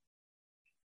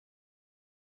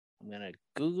 I'm gonna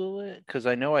Google it because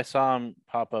I know I saw him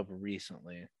pop up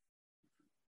recently.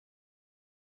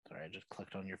 Sorry, I just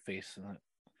clicked on your face and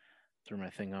threw my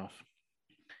thing off.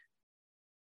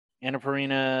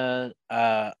 Annapurna,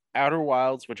 Outer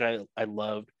Wilds, which I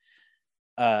loved.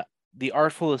 The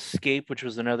Artful Escape, which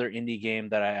was another indie game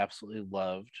that I absolutely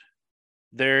loved.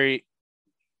 They're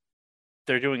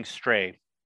doing Stray,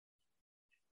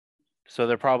 so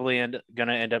they're probably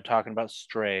gonna end up talking about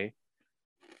Stray.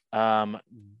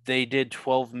 They did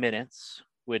 12 minutes,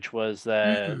 which was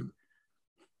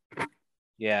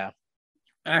yeah.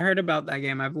 I heard about that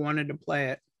game. I've wanted to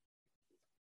play it.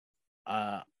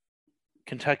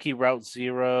 Kentucky Route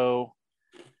Zero,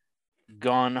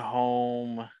 Gone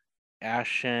Home,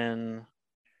 Ashen,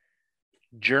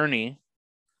 Journey,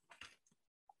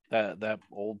 that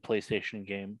old PlayStation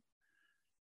game.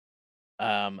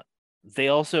 They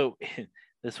also,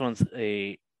 this one's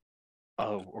a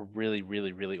really,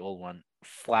 really, really old one,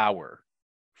 Flower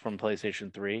from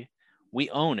PlayStation 3. We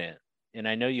own it, and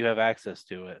I know you have access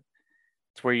to it.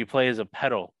 It's where you play as a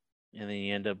petal, and then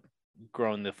you end up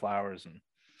growing the flowers. And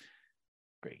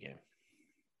great game.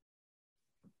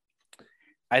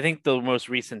 I think the most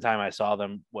recent time I saw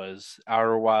them was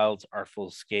Outer Wilds, Artful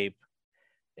Escape,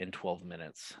 in 12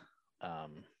 minutes.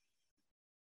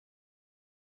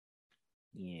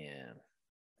 Yeah.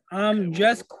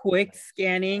 Just quick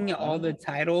scanning all the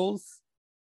titles.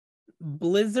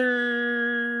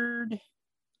 Blizzard.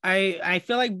 I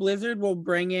feel like Blizzard will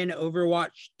bring in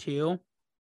Overwatch 2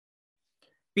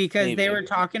 because Maybe. they were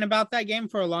talking about that game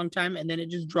for a long time and then it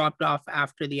just dropped off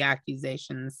after the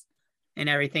accusations and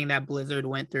everything that Blizzard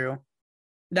went through.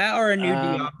 That or a new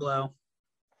Diablo.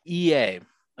 EA.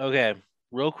 Okay,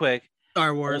 real quick.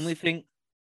 Star Wars. Only thing,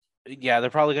 yeah, they're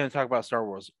probably going to talk about Star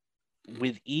Wars.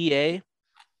 With EA,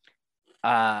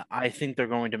 I think they're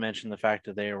going to mention the fact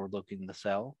that they are looking to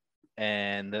sell,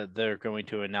 and that they're going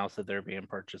to announce that they're being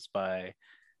purchased by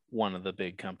one of the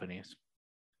big companies.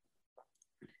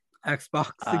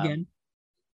 Xbox again.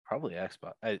 Probably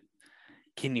Xbox.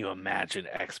 Can you imagine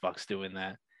Xbox doing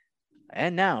that?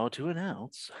 And now to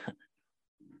announce,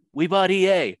 we bought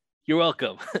EA. You're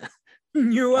welcome.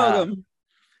 You're welcome.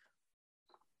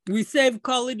 We saved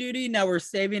Call of Duty. Now we're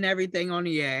saving everything on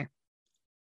EA.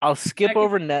 I'll skip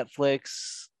over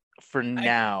Netflix for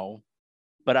now,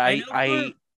 but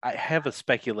I have a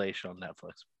speculation on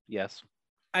Netflix. Yes.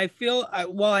 I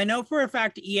know for a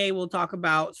fact EA will talk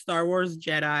about Star Wars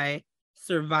Jedi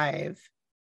Survivor,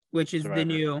 which is the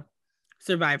new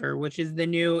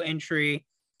entry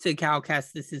to Cal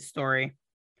Kestis' story.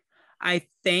 I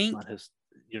think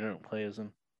you don't play as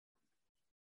him.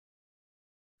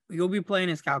 You'll be playing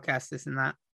as Cal Kestis in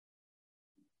that.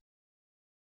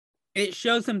 It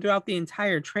shows him throughout the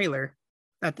entire trailer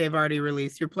that they've already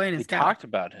released. You're playing as Cal. They talked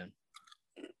about him.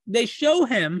 They show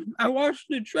him. I watched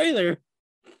the trailer.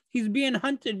 He's being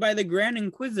hunted by the Grand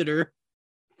Inquisitor.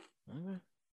 Okay.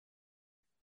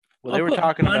 Well, they were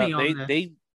talking about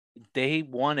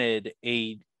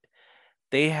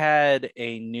they had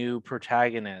a new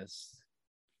protagonist.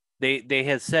 They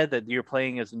had said that you're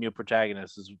playing as a new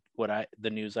protagonist is what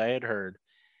the news I had heard.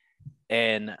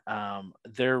 And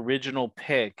their original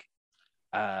pick,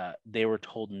 they were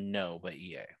told no by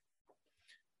EA.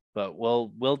 But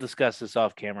we'll discuss this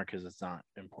off camera because it's not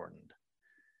important.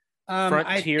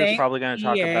 Frontier is probably going to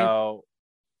talk about.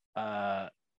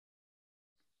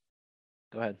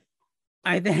 Go ahead.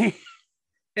 I think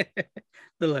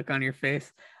the look on your face.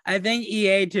 I think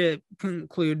EA, to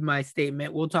conclude my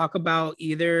statement, will talk about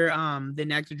either the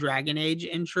next Dragon Age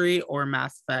entry or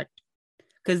Mass Effect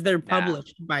because they're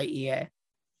published by EA.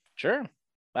 Sure,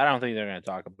 I don't think they're going to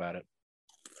talk about it.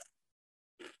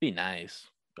 Be nice,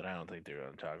 but I don't think they're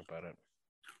going to talk about it.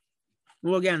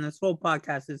 Well, again, this whole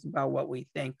podcast is about what we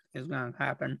think is going to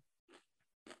happen.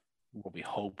 what we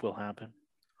hope will happen.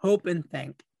 Hope and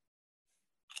think.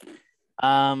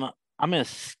 I'm gonna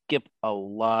skip a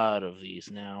lot of these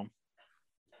now.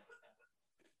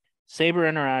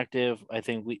 Saber Interactive, I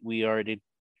think we already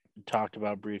talked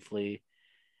about briefly.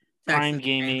 Prime Texas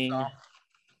Gaming, Chainsaw.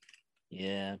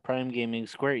 yeah, Prime Gaming,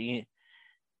 Square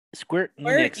Square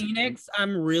Enix. Enix,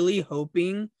 I'm really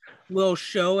hoping will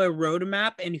show a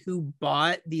roadmap and who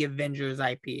bought the Avengers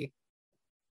IP.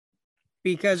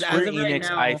 Because Square as of right Enix,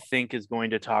 now, I think, is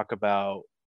going to talk about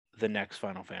the next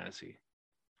Final Fantasy.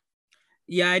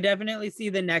 yeah, I definitely see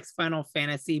the next Final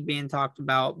Fantasy being talked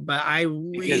about, but I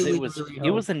Because really it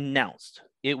was announced.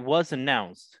 It was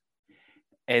announced.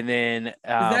 And then Is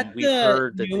that we've the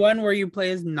heard that new one where you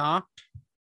play as Noct?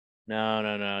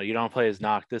 No. You don't play as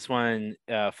Noct. This one,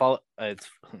 Fall. It's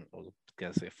I was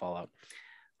gonna say Fallout.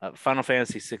 Final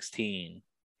Fantasy 16.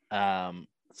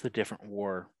 It's a different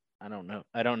war. I don't know.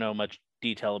 I don't know much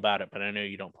detail about it, but I know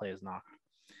you don't play as Noct.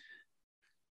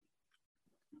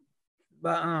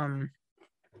 But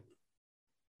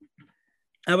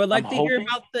I would like to hear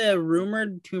about the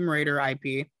rumored Tomb Raider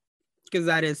IP because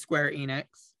that is Square Enix.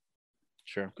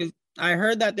 Sure. Because I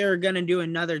heard that they were gonna do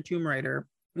another Tomb Raider,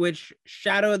 which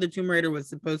Shadow of the Tomb Raider was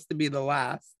supposed to be the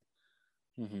last.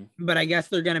 Mm-hmm. But I guess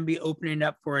they're gonna be opening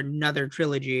up for another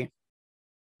trilogy.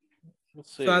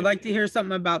 Let's see. So I'd like to hear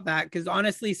something about that because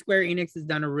honestly, Square Enix has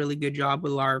done a really good job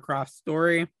with Lara Croft's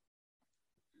story.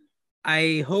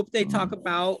 I hope they talk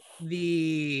about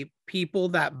the people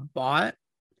that bought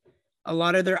a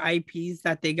lot of their IPs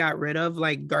that they got rid of,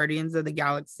 like Guardians of the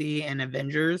Galaxy and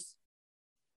Avengers.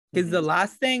 Because the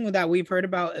last thing that we've heard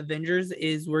about Avengers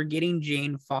is we're getting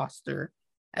Jane Foster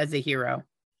as a hero,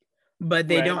 but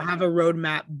they don't have a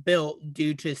roadmap built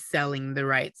due to selling the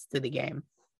rights to the game.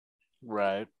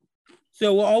 Right.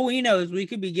 So all we know is we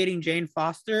could be getting Jane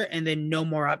Foster and then no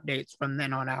more updates from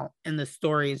then on out. And the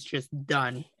story is just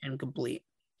done and complete.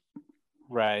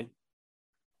 Right.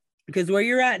 Because where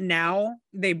you're at now,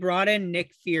 they brought in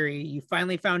Nick Fury. You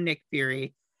finally found Nick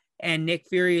Fury. And Nick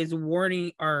Fury is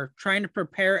warning or trying to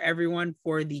prepare everyone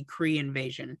for the Kree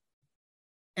invasion.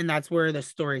 And that's where the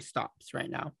story stops right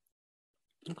now.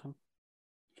 Okay.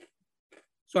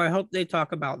 So I hope they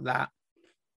talk about that.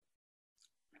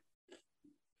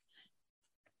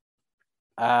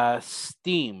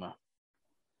 Steam.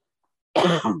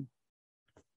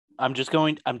 I'm just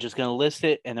gonna list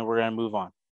it and then we're gonna move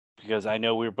on because I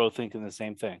know we were both thinking the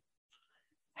same thing.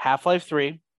 Half-Life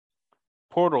 3,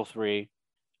 Portal 3,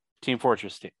 Team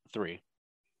Fortress 3.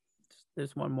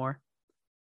 There's one more.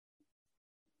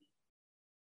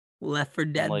 Left 4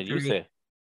 Dead 3. You say,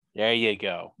 there you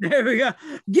go. There we go.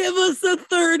 Give us a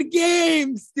third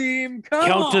game, Steam.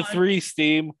 Count to 3,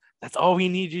 Steam. That's all we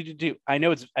need you to do. I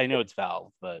know it's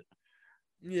Valve, but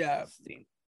yeah, Steam.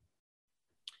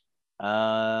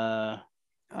 The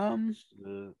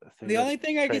only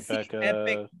thing I can see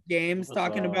Epic Games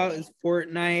talking about is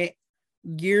Fortnite.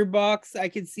 Gearbox, I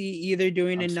could see either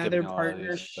doing another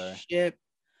partnership.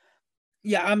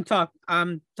 Yeah, I'm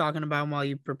talking about them while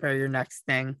you prepare your next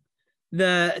thing.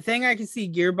 The thing I can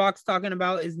see Gearbox talking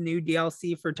about is new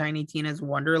DLC for Tiny Tina's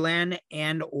Wonderland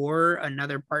and or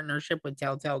another partnership with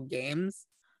Telltale Games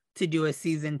to do a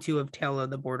season 2 of Tale of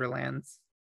the Borderlands.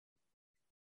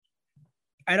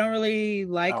 I don't really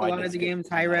like a lot of the games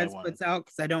Hi-Rez puts out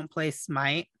because I don't play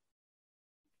Smite.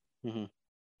 Mm-hmm.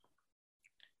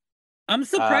 I'm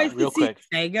surprised to see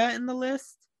Sega in the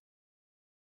list.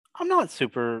 I'm not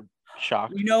super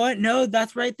shocked. You know what? No,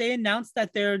 that's right. They announced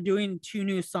that they're doing 2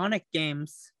 new Sonic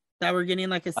games, that we're getting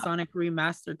like a Sonic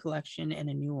remaster collection and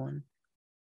a new one.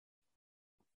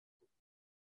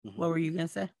 Mm-hmm. What were you going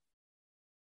to say?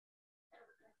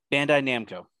 Bandai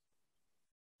Namco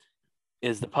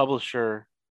is the publisher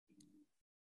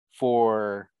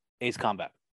for Ace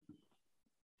Combat.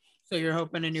 So you're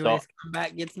hoping a new Ace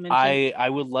Combat gets mentioned? I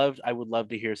would love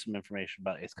to hear some information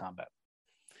about Ace Combat.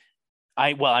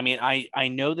 I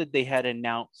know that they had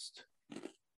announced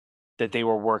that they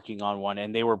were working on one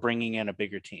and they were bringing in a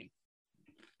bigger team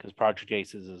because Project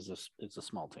Ace is a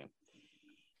small team.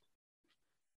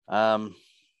 I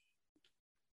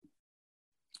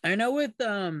know with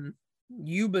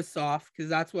Ubisoft, because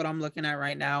that's what I'm looking at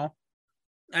right now.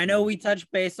 I know we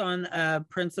touched base on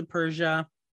Prince of Persia,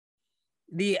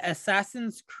 the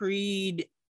Assassin's Creed.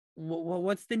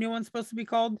 What's the new one supposed to be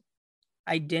called?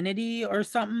 Identity or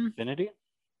something?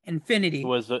 Infinity. It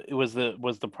was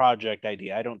the project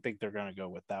idea. I don't think they're gonna go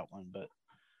with that one, but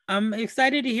I'm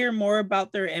excited to hear more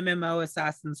about their MMO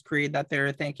Assassin's Creed that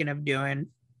they're thinking of doing.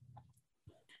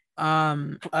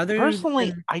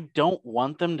 Personally, I don't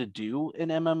want them to do an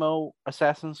MMO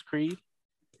Assassin's Creed.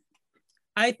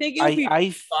 I think it would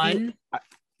be fun.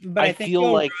 but I think feel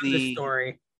you'll like ruin the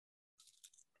story.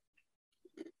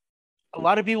 a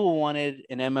lot of people wanted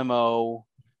an MMO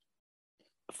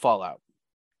Fallout.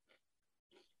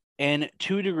 And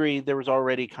to a degree, there was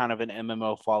already kind of an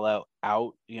MMO Fallout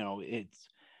out. It's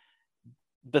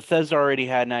Bethesda already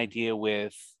had an idea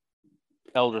with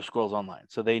Elder Scrolls Online.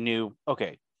 So they knew,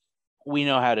 okay, we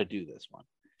know how to do this one.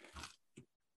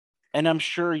 And I'm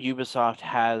sure Ubisoft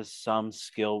has some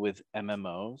skill with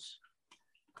MMOs,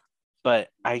 but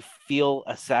I feel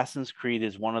Assassin's Creed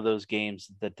is one of those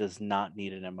games that does not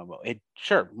need an MMO.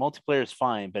 Sure, multiplayer is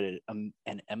fine, but an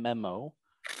MMO.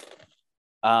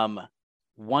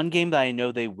 One game that I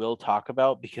know they will talk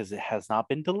about because it has not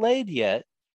been delayed yet.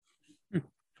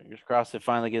 Fingers crossed it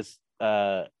finally gets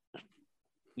a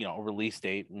release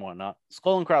date and whatnot.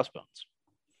 Skull and Crossbones.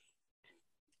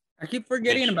 I keep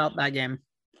forgetting about that game.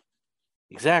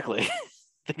 Exactly.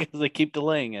 Because they keep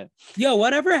delaying it. Yo,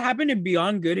 whatever happened to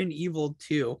Beyond Good and Evil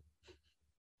 2?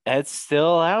 It's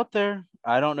still out there.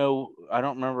 I don't know. I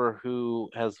don't remember who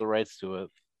has the rights to it.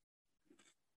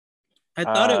 I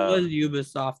thought it was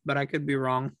Ubisoft, but I could be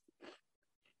wrong.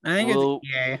 I think it's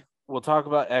EA. We'll talk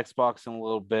about Xbox in a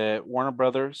little bit. Warner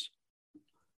Brothers.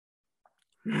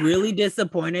 Really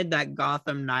disappointed that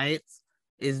Gotham Knights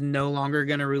is no longer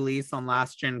going to release on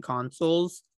last gen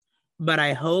consoles. But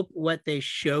I hope what they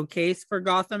showcase for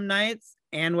Gotham Knights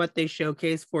and what they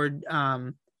showcase for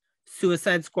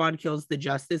Suicide Squad Kills the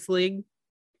Justice League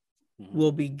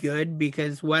will be good,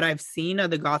 because what I've seen of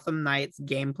the Gotham Knights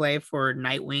gameplay for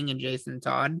Nightwing and Jason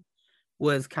Todd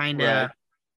was kind of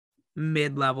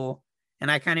mid-level.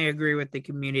 And I kind of agree with the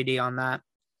community on that.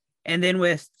 And then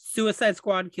with Suicide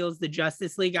Squad Kills the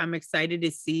Justice League, I'm excited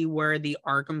to see where the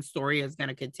Arkham story is going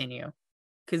to continue,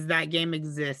 because that game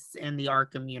exists in the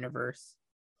Arkham universe.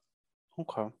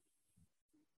 Okay.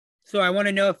 So I want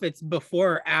to know if it's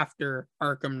before or after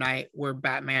Arkham Knight, where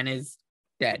Batman is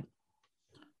dead.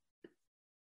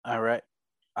 All right.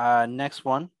 Next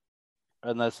one,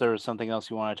 unless there was something else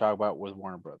you want to talk about with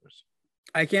Warner Brothers.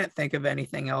 I can't think of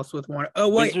anything else with Warner. Oh,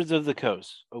 wait. Wizards of the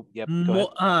Coast. Oh, yep.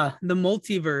 Go ahead. The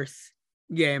multiverse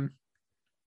game.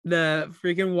 The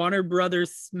freaking Warner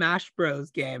Brothers Smash Bros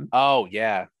game. Oh,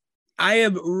 yeah. I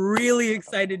am really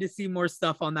excited to see more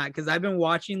stuff on that, because I've been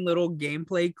watching little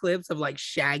gameplay clips of like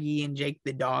Shaggy and Jake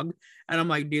the dog. And I'm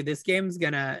like, dude, this game's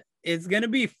it's gonna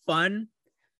be fun.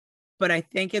 But I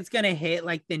think it's gonna hit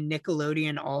like the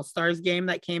Nickelodeon All-Stars game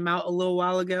that came out a little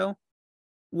while ago,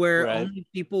 where only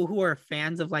people who are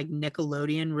fans of like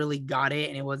Nickelodeon really got it,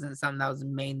 and it wasn't something that was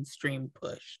mainstream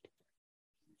pushed.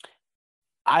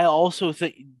 I also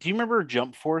think, do you remember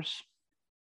Jump Force?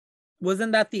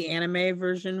 Wasn't that the anime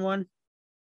version one?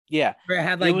 Yeah. Where it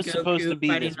had like it was supposed to be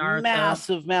this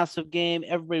Naruto. massive game.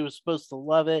 Everybody was supposed to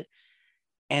love it.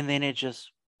 And then it just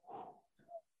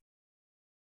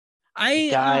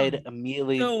died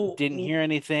immediately. Didn't hear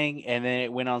anything. And then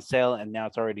it went on sale, and now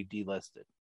it's already delisted.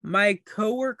 My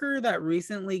coworker that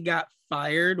recently got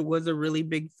fired was a really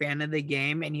big fan of the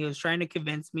game, and he was trying to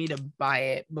convince me to buy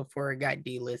it before it got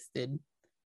delisted.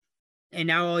 And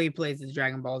now all he plays is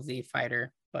Dragon Ball Z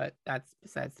Fighter, but that's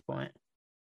besides the point.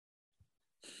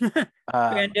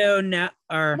 Bandai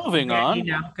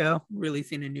Namco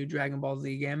releasing a new Dragon Ball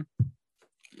Z game.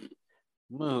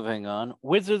 Moving on.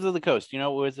 Wizards of the Coast. You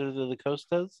know what Wizards of the Coast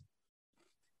does?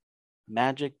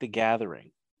 Magic the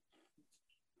Gathering.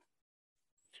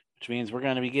 Which means we're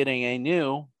going to be getting a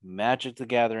new Magic the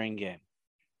Gathering game.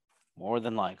 More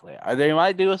than likely. They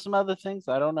might do some other things.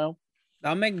 I don't know.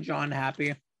 That'll make John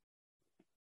happy.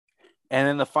 And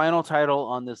then the final title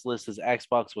on this list is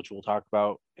Xbox, which we'll talk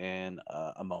about in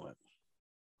a moment.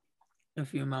 A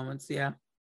few moments, yeah.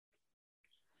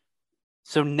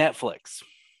 So Netflix.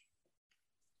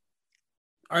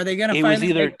 Are they going to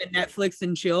finally make the Netflix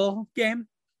and chill game?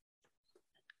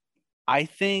 I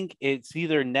think it's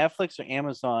either Netflix or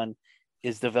Amazon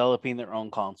is developing their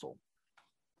own console.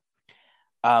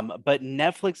 But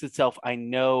Netflix itself, I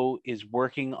know, is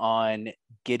working on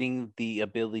getting the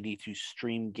ability to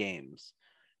stream games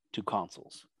to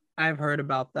consoles. I've heard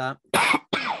about that.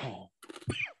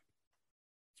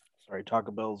 Sorry,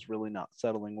 Taco Bell's really not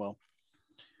settling well.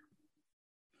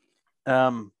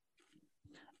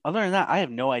 Other than that, I have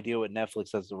no idea what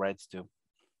Netflix has the rights to.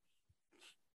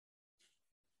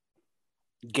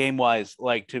 Game-wise,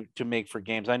 like to make for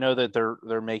games. I know that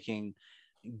they're making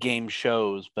game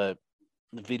shows, but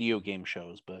video game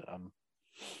shows, but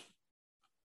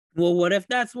well, what if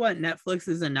that's what Netflix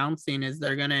is announcing? Is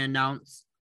they're going to announce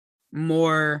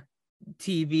more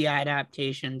TV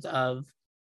adaptations of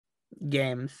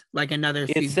games, like another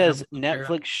season? It says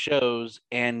Netflix shows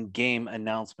and game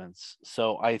announcements,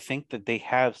 so I think that they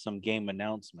have some game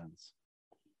announcements.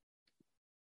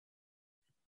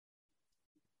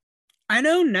 I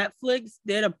know Netflix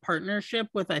did a partnership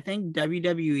with, I think,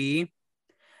 WWE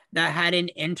that had an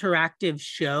interactive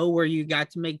show where you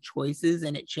got to make choices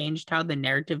and it changed how the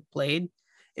narrative played.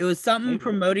 It was something Maybe.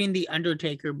 promoting The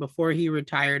Undertaker before he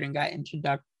retired and got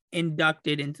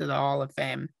inducted into the Hall of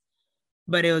Fame.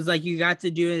 But it was like you got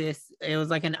to do this. It was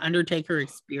like an Undertaker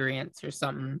experience or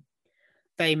something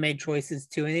that you made choices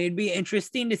to. And it'd be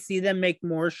interesting to see them make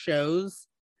more shows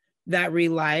that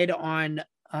relied on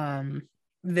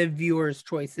the viewers'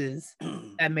 choices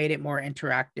that made it more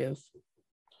interactive.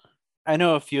 I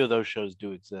know a few of those shows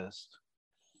do exist.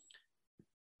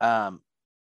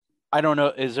 I don't know.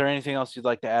 Is there anything else you'd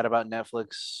like to add about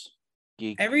Netflix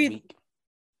Geek Week?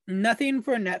 Nothing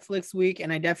for Netflix week,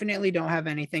 and I definitely don't have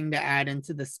anything to add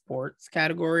into the sports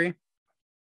category.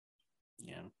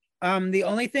 Yeah. The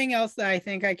only thing else that I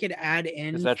think I could add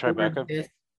in is that Tribeca?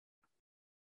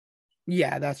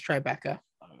 Yeah, that's Tribeca.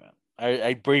 Okay.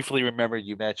 I briefly remember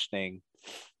you mentioning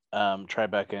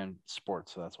Tribeca and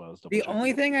sports, so that's why I was the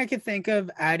only thing I could think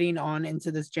of adding on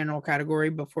into this general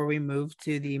category before we move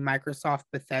to the Microsoft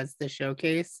Bethesda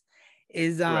showcase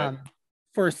is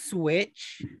for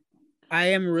Switch. I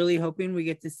am really hoping we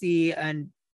get to see a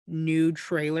new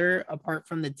trailer apart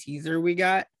from the teaser we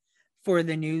got for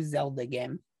the new Zelda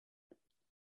game.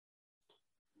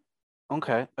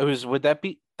 Okay. Would that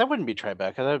wouldn't be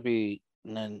Tribeca, that would be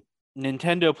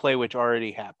Nintendo Play, which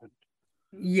already happened.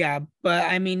 Yeah,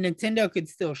 but I mean, Nintendo could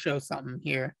still show something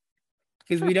here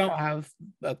because we don't have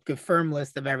a confirmed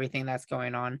list of everything that's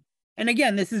going on. And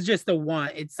again, this is just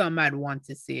it's something I'd want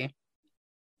to see.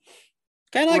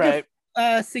 Kind of like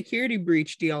a security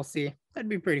breach DLC. That'd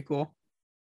be pretty cool.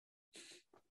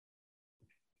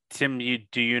 Tim,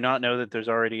 do you not know that there's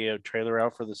already a trailer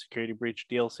out for the security breach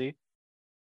DLC?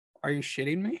 Are you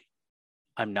shitting me?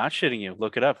 I'm not shitting you.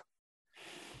 Look it up.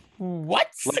 What?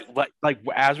 Like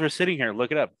as we're sitting here,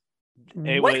 look it up.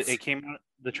 It came out.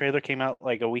 The trailer came out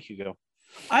like a week ago.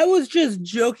 I was just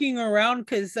joking around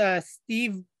because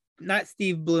not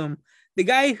Steve Bloom, the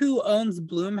guy who owns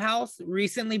Bloomhouse,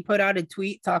 recently put out a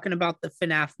tweet talking about the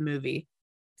FNAF movie,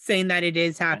 saying that it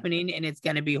is happening and it's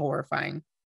going to be horrifying.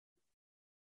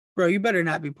 Bro, you better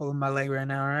not be pulling my leg right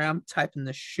now, all right? I'm typing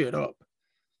this shit up.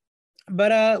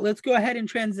 But let's go ahead and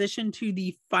transition to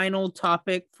the final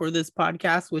topic for this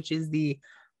podcast, which is the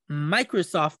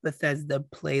Microsoft Bethesda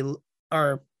Play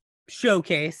or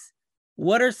Showcase.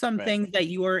 What are some things that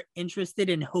you are interested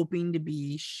in hoping to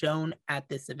be shown at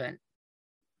this event?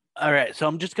 All right, so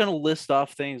I'm just going to list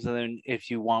off things, and then if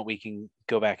you want, we can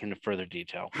go back into further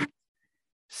detail.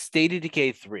 State of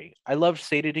Decay 3. I loved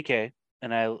State of Decay,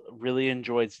 and I really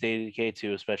enjoyed State of Decay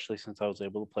 2, especially since I was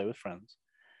able to play with friends.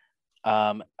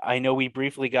 I know we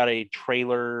briefly got a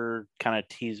trailer kind of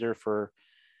teaser for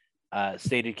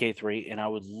State of Decay 3, and I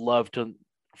would love to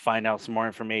find out some more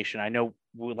information. I know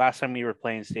last time we were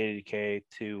playing State of Decay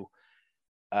 2,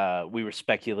 we were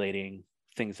speculating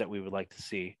things that we would like to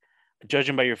see.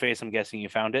 Judging by your face, I'm guessing you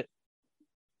found it.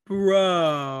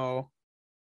 Bro.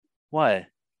 What?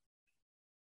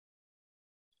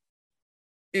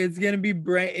 It's going to be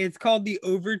it's called the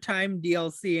Overtime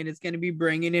DLC, and it's going to be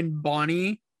bringing in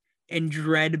Bonnie and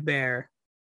Dreadbear.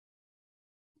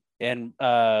 And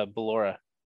Ballora.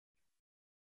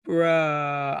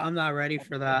 Bruh, I'm not ready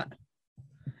for that.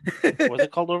 Was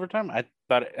it called Overtime? I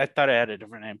thought it had a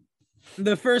different name.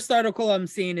 The first article I'm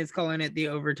seeing is calling it the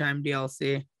Overtime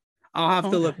DLC. I'll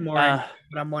have to look more into it,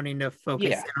 but I'm wanting to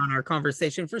focus on our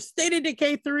conversation for State of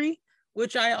Decay 3,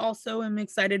 which I also am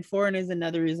excited for, and is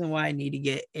another reason why I need to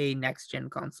get a next-gen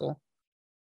console.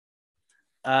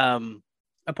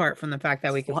 Apart from the fact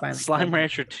that we can find Slime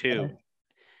Rancher 2.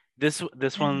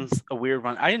 This one's a weird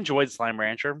one. I enjoyed Slime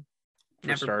Rancher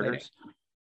for starters.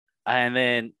 And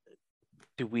then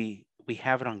we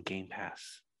have it on Game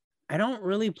Pass. I don't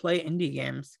really play indie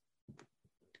games.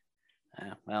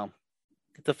 Well,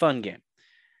 it's a fun game.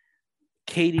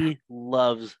 Katie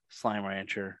loves Slime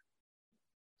Rancher.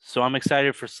 So I'm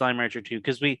excited for Slime Rancher 2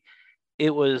 because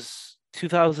it was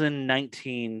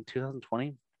 2019,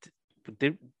 2020.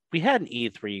 We had an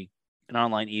E3, an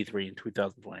online E3 in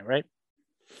 2020, right?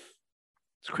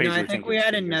 It's crazy. No, I think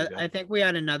we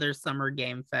had another summer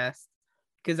game fest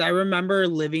because I remember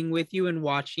living with you and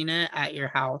watching it at your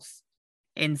house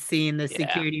and seeing the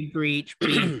security breach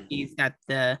being used at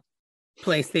the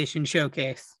PlayStation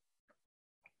showcase.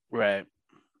 Right.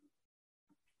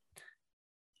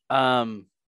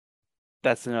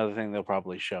 That's another thing they'll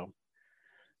probably show.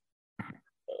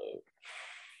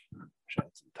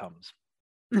 Shots and Tums.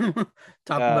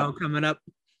 Taco Bell coming up.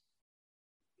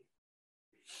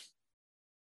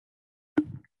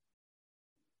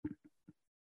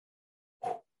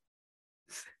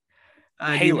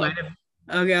 Halo.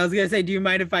 Okay, I was gonna say, do you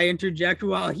mind if I interject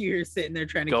while you're sitting there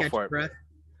trying to Go catch for your it. breath?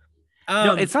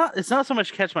 No, it's not. It's not so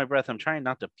much catch my breath. I'm trying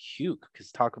not to puke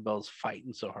because Taco Bell's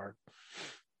fighting so hard.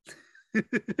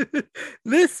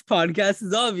 This podcast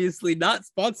is obviously not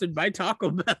sponsored by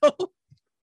Taco Bell.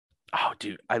 Oh,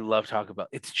 dude, I love Taco Bell.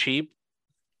 It's cheap,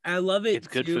 I love it it's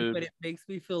good too, food, but it makes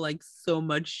me feel like so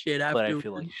much shit but I afterwards.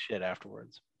 feel like shit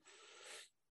afterwards.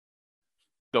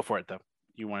 Go for it though.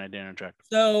 You wanted to interject.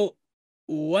 So,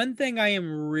 one thing I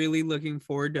am really looking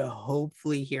forward to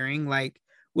hopefully hearing, like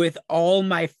with all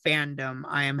my fandom,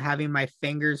 I am having my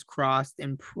fingers crossed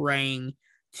and praying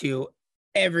to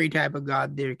every type of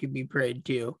god there could be prayed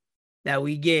to, that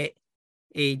we get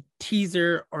a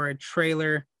teaser or a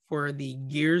trailer for the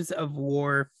Gears of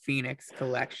War Phoenix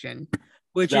collection,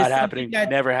 which It's not is happening.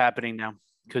 Never happening now.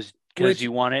 Because which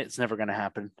you want it, it's never gonna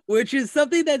happen. which is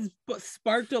something that's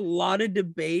sparked a lot of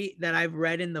debate that I've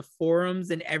read in the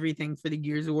forums and everything for the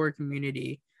Gears of War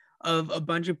community, of a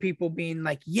bunch of people being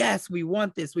like, yes, we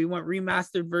want this. We want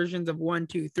remastered versions of 1,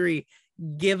 2, 3.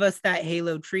 Give us that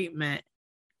Halo treatment.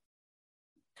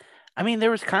 I mean,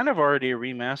 there was kind of already a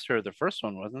remaster of the first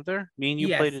one, wasn't there? Me and you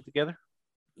played Yes. it together.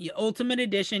 Yeah, Ultimate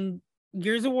Edition,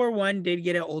 Gears of War 1 did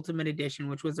get an Ultimate Edition,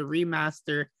 which was a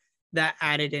remaster that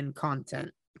added in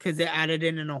content because it added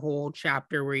in a whole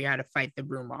chapter where you had to fight the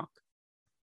Brumok.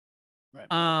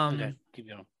 Right. Okay, keep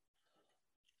going.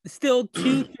 Still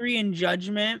 2, 3 in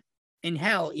Judgment, and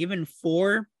hell, even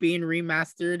 4 being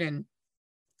remastered. And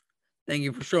thank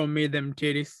you for showing me them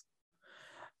titties.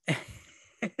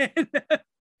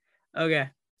 Okay,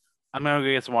 I'm gonna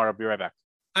go get some water. I'll be right back.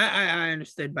 I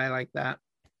understood by like that.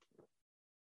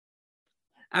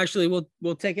 Actually,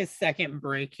 we'll take a second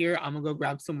break here. I'm gonna go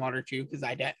grab some water too because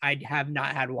I have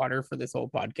not had water for this whole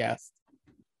podcast.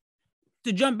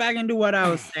 To jump back into what I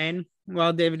was saying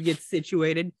while David gets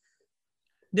situated,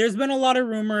 there's been a lot of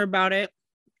rumor about it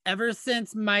ever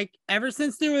since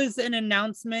there was an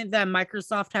announcement that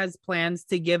Microsoft has plans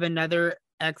to give another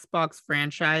Xbox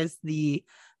franchise the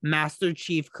Master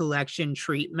Chief Collection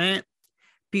treatment.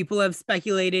 People have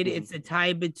speculated it's a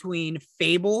tie between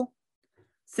Fable,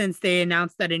 since they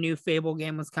announced that a new Fable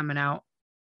game was coming out,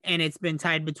 and it's been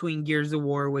tied between Gears of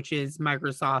War, which is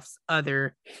Microsoft's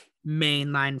other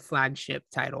mainline flagship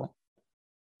title.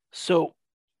 So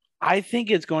I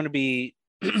think it's going to be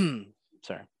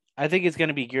sorry. I think it's going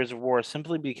to be Gears of War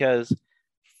simply because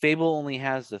Fable only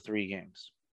has the 3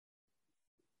 games.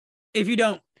 If you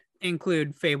don't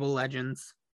include Fable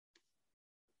Legends.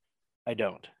 I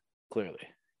don't, clearly,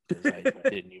 because I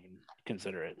didn't even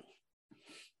consider it.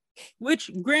 Which,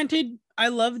 granted, I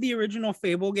love the original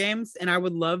Fable games, and I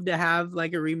would love to have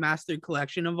like a remastered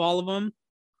collection of all of them,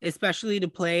 especially to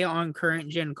play on current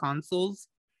gen consoles,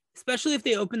 especially if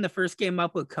they open the first game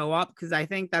up with co-op, because I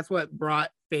think that's what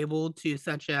brought Fable to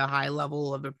such a high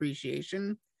level of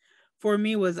appreciation for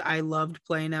me, was I loved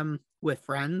playing them with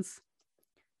friends.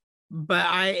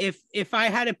 But if I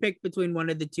had to pick between one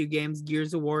of the 2 games,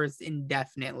 Gears of War is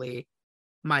indefinitely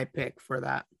my pick for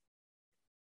that.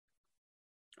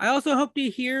 I also hope to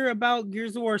hear about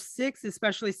Gears of War 6,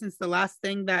 especially since the last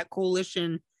thing that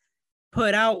Coalition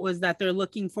put out was that they're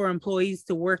looking for employees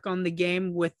to work on the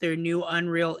game with their new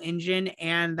Unreal Engine,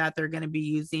 and that they're going to be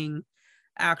using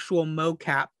actual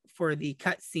mocap for the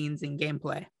cutscenes and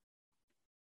gameplay,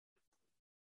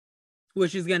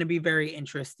 which is going to be very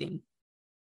interesting.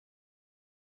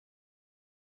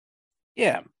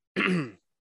 Yeah.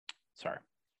 Sorry.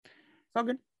 It's all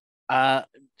good.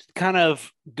 Kind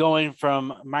of going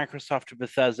from Microsoft to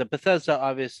Bethesda. Bethesda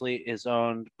obviously is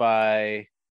owned by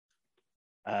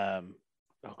oh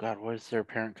god, what is their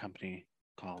parent company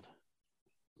called?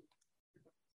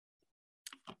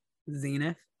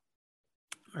 Zenith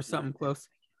or something close.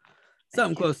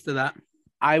 Something close to that.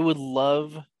 I would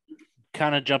love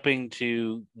kind of jumping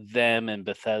to them and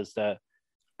Bethesda.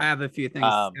 I have a few things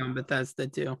on Bethesda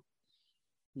too.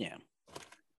 Yeah.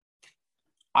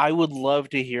 I would love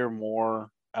to hear more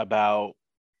about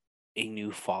a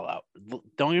new Fallout.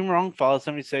 Don't get me wrong, Fallout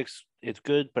 76, it's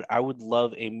good, but I would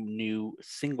love a new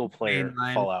single player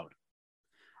Fallout.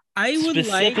 I would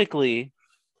specifically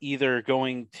either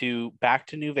going back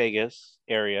to New Vegas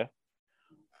area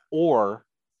or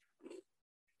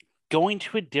going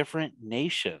to a different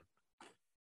nation.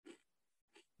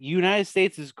 United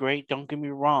States is great, don't get me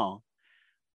wrong,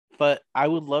 but I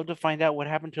would love to find out what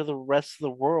happened to the rest of the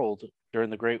world during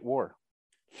the Great War.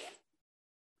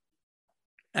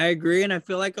 I agree, and I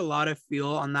feel like a lot of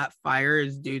fuel on that fire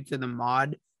is due to the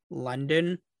mod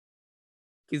London.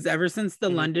 Because ever since the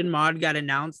London mod got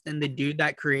announced and the dude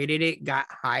that created it got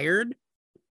hired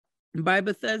by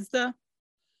Bethesda,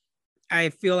 I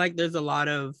feel like there's a lot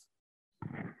of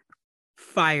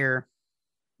fire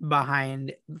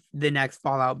behind the next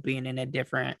Fallout being in a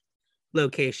different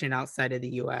location outside of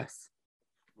the US.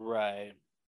 Right.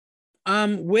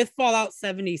 With Fallout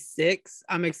 76,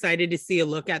 I'm excited to see a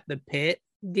look at the Pit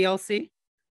DLC,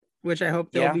 which I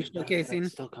hope they'll be showcasing.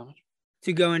 That's still coming.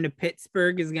 To go into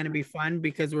Pittsburgh is going to be fun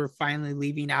because we're finally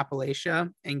leaving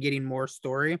Appalachia and getting more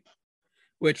story,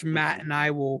 which Matt and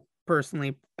I will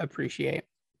personally appreciate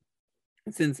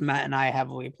since Matt and I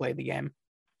heavily played the game.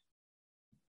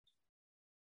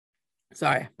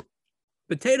 Sorry.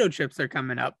 Potato chips are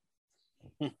coming up.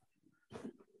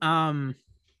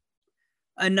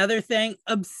 Another thing,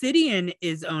 Obsidian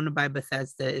is owned by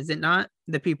Bethesda, is it not?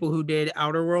 The people who did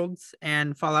Outer Worlds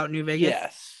and Fallout New Vegas?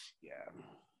 Yes. Yeah.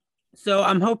 So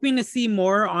I'm hoping to see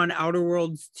more on Outer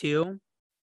Worlds 2.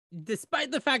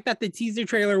 Despite the fact that the teaser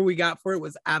trailer we got for it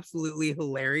was absolutely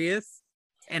hilarious,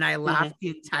 and I laughed the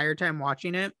entire time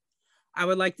watching it, I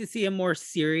would like to see a more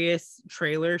serious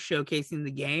trailer showcasing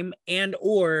the game and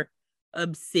or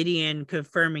Obsidian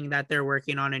confirming that they're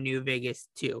working on a New Vegas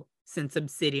 2, since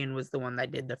Obsidian was the one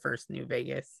that did the first New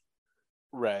Vegas.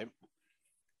 Right.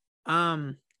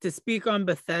 To speak on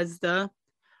Bethesda,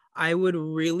 I would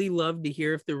really love to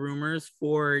hear if the rumors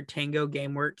for Tango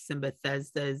Gameworks and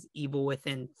Bethesda's Evil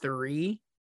Within 3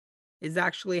 is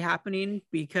actually happening,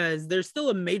 because there's still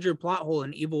a major plot hole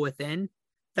in Evil Within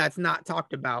that's not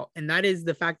talked about, and that is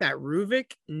the fact that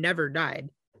Ruvik never died.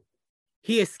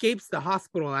 He escapes the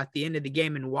hospital at the end of the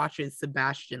game and watches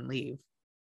Sebastian leave.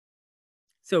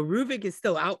 So Ruvik is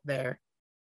still out there.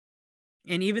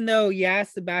 And even though, yeah,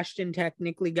 Sebastian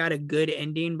technically got a good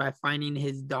ending by finding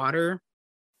his daughter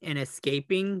and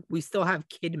escaping, we still have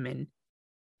Kidman,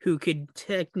 who could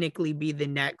technically be the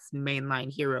next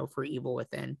mainline hero for Evil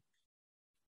Within.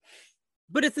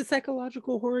 But it's a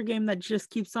psychological horror game that just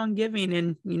keeps on giving.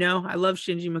 And, you know, I love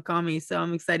Shinji Mikami, so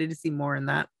I'm excited to see more in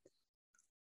that.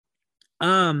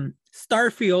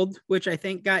 Starfield, which I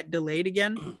think got delayed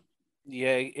again.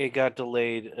 Yeah, it got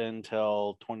delayed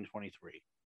until 2023.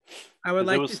 I would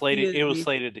like it was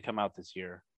slated to come out this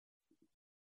year.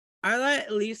 I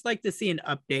at least like to see an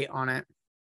update on it.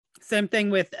 Same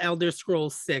thing with Elder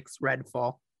Scrolls 6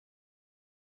 Redfall.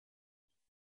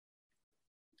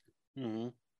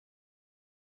 I'm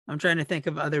trying to think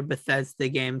of other Bethesda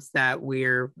games that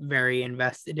we're very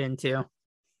invested into.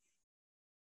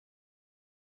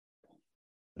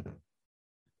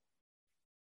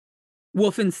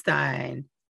 Wolfenstein.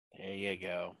 There you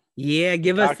go. Yeah,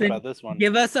 give us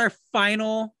our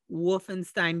final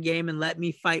Wolfenstein game and let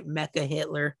me fight Mecha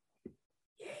Hitler.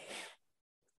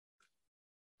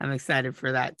 I'm excited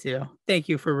for that too. Thank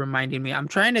you for reminding me.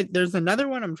 There's another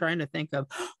one I'm trying to think of.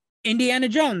 Indiana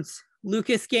Jones.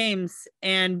 Lucas Games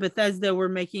and Bethesda were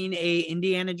making a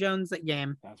Indiana Jones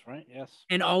game. That's right, yes.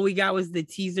 And all we got was the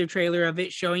teaser trailer of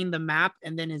it showing the map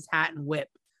and then his hat and whip.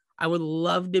 I would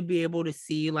love to be able to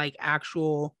see like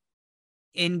actual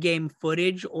in-game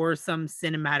footage or some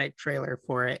cinematic trailer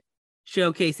for it,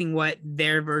 showcasing what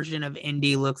their version of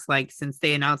Indy looks like, since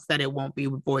they announced that it won't be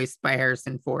voiced by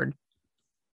Harrison Ford.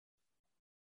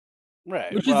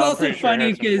 Right. Which is also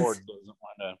funny because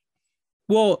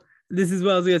this is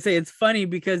what I was going to say. It's funny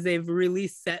because they've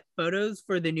released set photos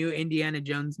for the new Indiana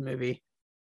Jones movie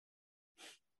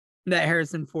that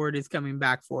Harrison Ford is coming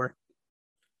back for.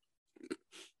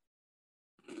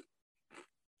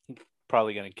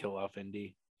 Probably going to kill off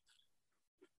Indy.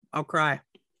 I'll cry.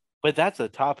 But that's a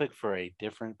topic for a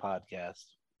different podcast.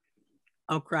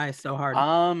 I'll cry so hard.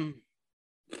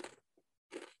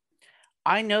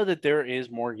 I know that there is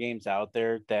more games out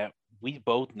there that we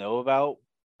both know about,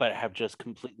 but have just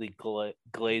completely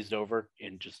glazed over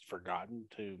and just forgotten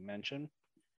to mention.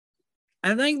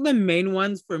 I think the main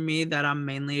ones for me that I'm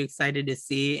mainly excited to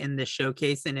see in the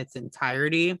showcase in its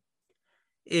entirety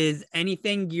is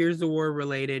anything Gears of War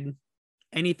related,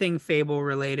 anything Fable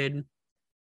related,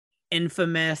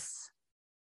 Infamous,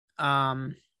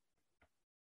 and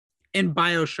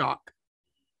BioShock.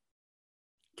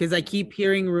 Because I keep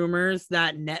hearing rumors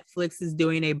that Netflix is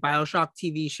doing a BioShock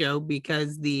TV show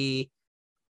because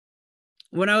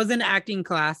when I was in acting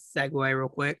class, segue real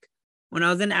quick. When I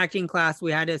was in acting class,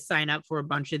 we had to sign up for a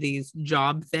bunch of these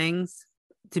job things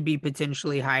to be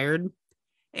potentially hired.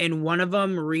 And one of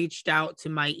them reached out to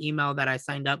my email that I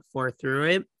signed up for through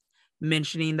it,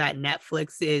 mentioning that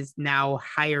Netflix is now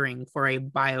hiring for a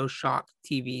BioShock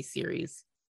TV series.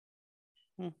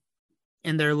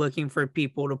 And they're looking for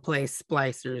people to play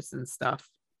splicers and stuff.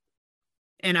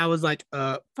 And I was like,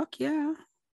 fuck yeah.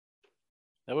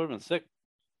 That would have been sick.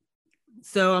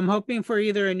 So I'm hoping for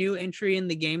either a new entry in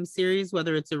the game series,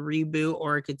 whether it's a reboot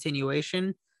or a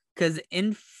continuation, because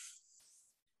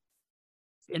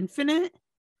Infinite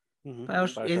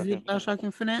Is it Bioshock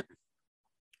Infinite?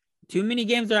 Too many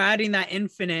games are adding that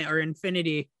infinite or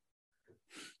infinity.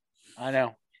 I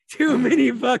know. Too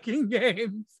many fucking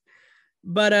games.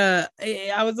 But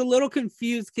I was a little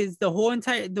confused because the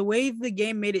way the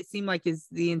game made it seem like is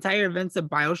the entire events of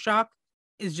Bioshock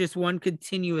is just one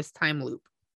continuous time loop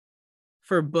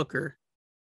for Booker.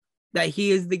 That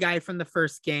he is the guy from the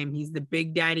first game. He's the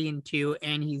big daddy in 2,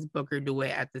 and he's Booker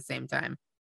DeWitt at the same time.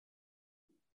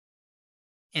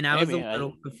 And I was a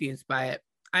little confused by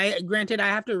it. Granted, I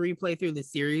have to replay through the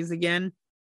series again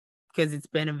because it's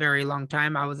been a very long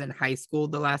time. I was in high school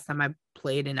the last time I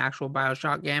played an actual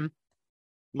Bioshock game.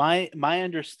 My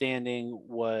understanding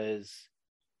was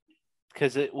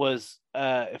because it was,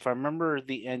 if I remember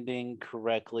the ending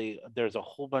correctly, there's a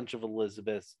whole bunch of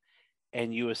Elizabeths,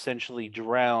 and you essentially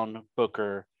drown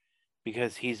Booker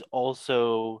because he's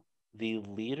also the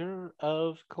leader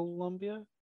of Columbia.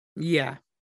 Yeah.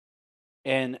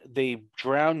 And they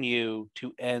drown you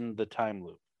to end the time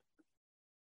loop.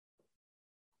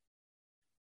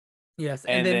 Yes,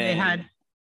 and then they had.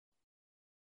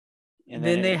 And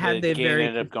then they had the game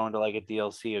ended up going to like a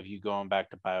DLC of you going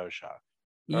back to Bioshock.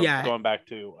 Yeah, going back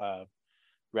to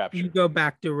Rapture. You go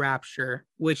back to Rapture,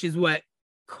 which is what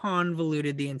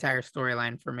convoluted the entire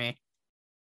storyline for me.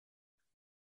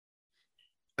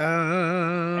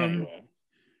 Anyway.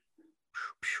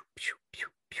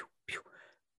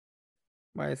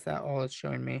 Why is that all it's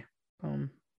showing me?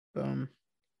 Boom, boom.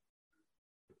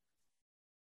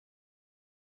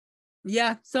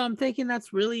 Yeah, so I'm thinking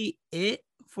that's really it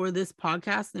for this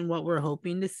podcast and what we're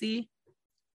hoping to see.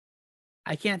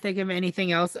 I can't think of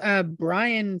anything else.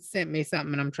 Brian sent me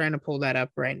something, and I'm trying to pull that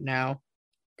up right now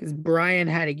because Brian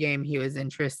had a game he was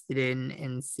interested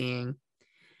in seeing.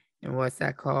 And what's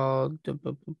that called? Boom,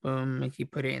 boom, boom. If you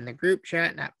put it in the group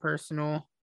chat, not personal.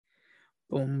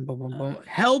 Boom, boom, boom, boom.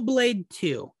 Hellblade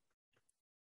 2.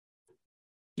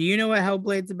 Do you know what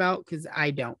Hellblade's about? Because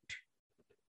I don't.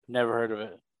 Never heard of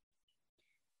it.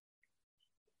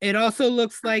 It also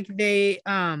looks like the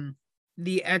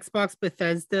Xbox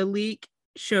Bethesda leak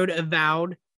showed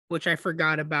Avowed, which I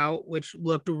forgot about, which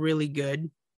looked really good.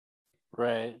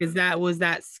 Right. Because that was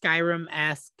that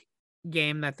Skyrim-esque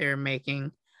game that they're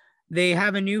making. They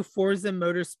have a new Forza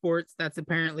Motorsports that's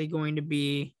apparently going to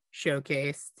be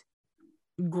showcased.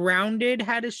 Grounded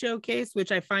had a showcase,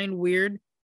 which I find weird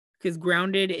because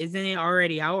Grounded, isn't it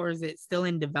already out, or is it still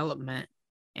in development?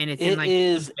 And it's in like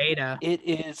beta. It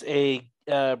is a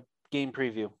game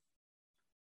preview.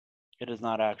 It is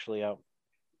not actually out.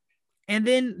 And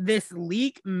then this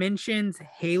leak mentions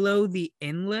Halo the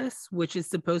Endless, which is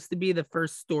supposed to be the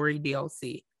first story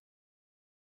DLC.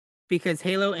 Because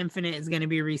Halo Infinite is going to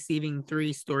be receiving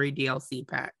 3 story DLC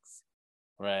packs.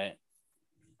 Right.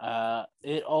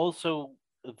 It also,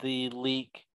 the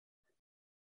leak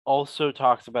also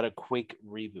talks about a Quake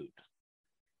reboot.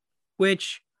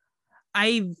 Which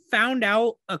I found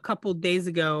out a couple days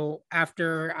ago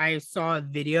after I saw a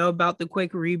video about the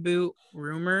Quake reboot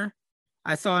rumor.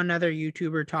 I saw another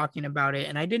YouTuber talking about it,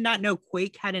 and I did not know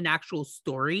Quake had an actual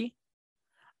story.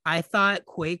 I thought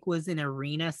Quake was an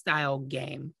arena style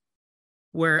game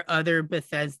where other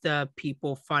Bethesda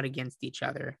people fought against each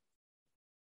other.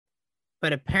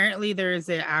 But apparently there is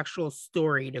an actual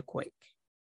story to Quake.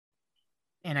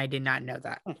 And I did not know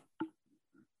that.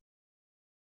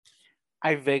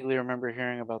 I vaguely remember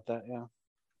hearing about that, yeah.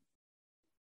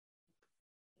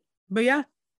 But yeah,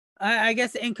 I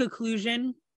guess in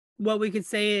conclusion, what we could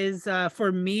say is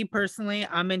for me personally,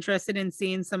 I'm interested in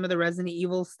seeing some of the Resident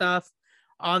Evil stuff.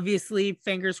 Obviously,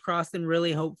 fingers crossed and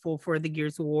really hopeful for the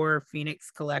Gears of War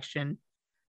Phoenix collection.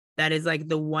 That is like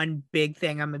the one big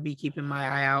thing I'm going to be keeping my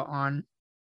eye out on.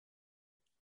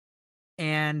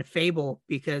 And Fable,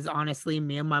 because honestly,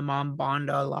 me and my mom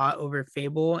bond a lot over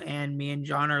Fable, and me and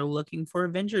John are looking for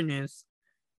Avenger news.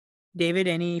 David,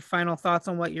 any final thoughts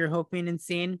on what you're hoping and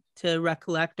seeing to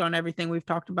recollect on everything we've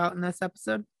talked about in this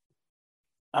episode?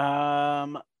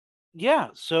 Yeah,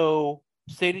 so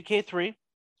State of Decay 3.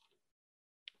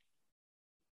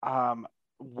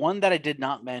 One that I did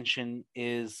not mention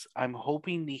is I'm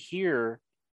hoping to hear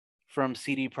from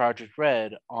CD Projekt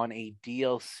Red on a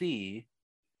DLC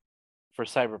for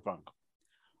Cyberpunk.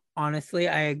 Honestly,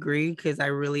 I agree because I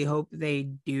really hope they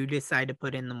do decide to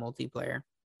put in the multiplayer.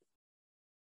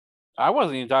 I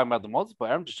wasn't even talking about the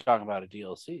multiplayer. I'm just talking about a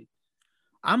DLC.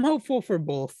 I'm hopeful for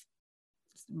both.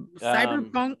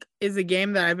 Cyberpunk is a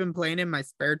game that I've been playing in my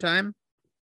spare time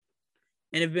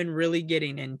and have been really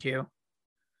getting into.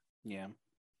 Yeah.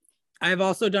 I've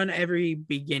also done every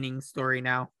beginning story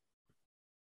now.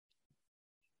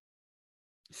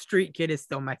 Street Kid is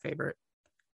still my favorite.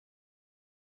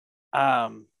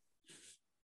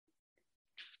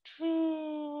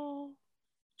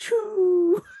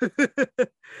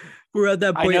 We're at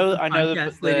that point in the I know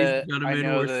podcast, ladies and I gentlemen,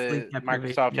 know where sleep the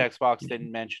Microsoft deprivation. Xbox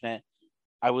didn't mention it.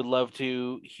 I would love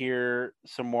to hear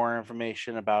some more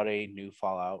information about a new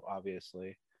Fallout,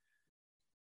 obviously,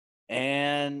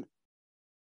 and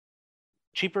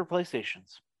cheaper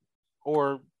PlayStations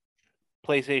or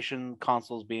PlayStation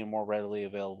consoles being more readily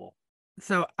available.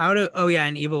 So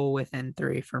and Evil Within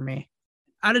 3 for me.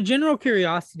 Out of general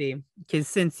curiosity, because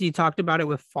since you talked about it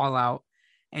with Fallout,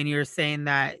 and you're saying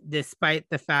that despite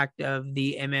the fact of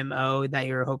the MMO, that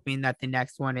you're hoping that the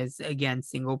next one is again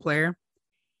single player,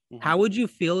 how would you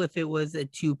feel if it was a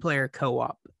 2-player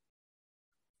co-op?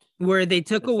 Where they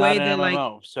took It's away not the an like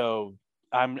MMO, so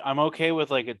I'm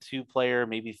maybe 2-player,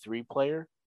 maybe 3-player,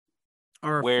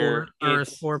 or a where a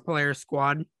it's 4-player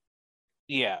squad.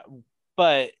 yeah,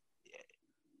 but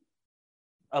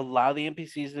allow the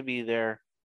NPCs to be there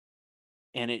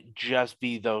and it just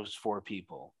be those 4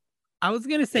 people. I was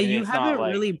gonna say And you it's not haven't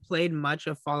like, really played much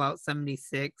of Fallout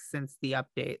 76 since the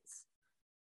updates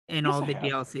and yes, all I the have.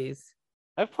 DLCs.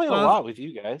 I've played a Well, lot with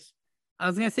you guys. I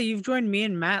was gonna say you've joined me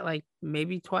and Matt like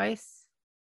maybe twice.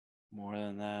 More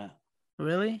than that.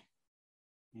 Really?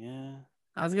 Yeah.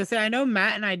 I was gonna say I know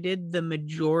Matt and I did the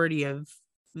majority of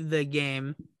the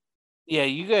game. Yeah,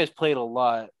 you guys played a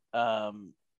lot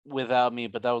without me,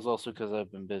 but that was also because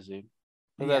I've been busy.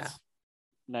 But Yeah. that's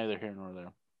neither here nor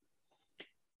there.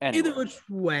 Either Anyway. which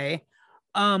way,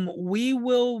 we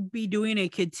will be doing a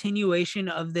continuation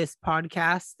of this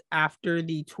podcast after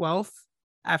the 12th,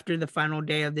 after the final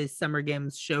day of this Summer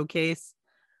Games showcase.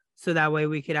 So that way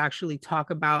we could actually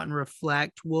talk about and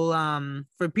reflect. We'll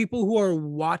for people who are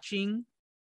watching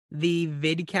the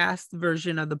vidcast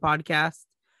version of the podcast,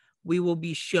 we will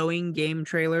be showing game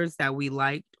trailers that we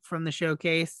liked from the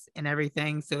showcase and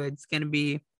everything. So it's going to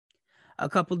be a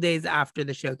couple days after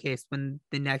the showcase when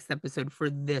the next episode for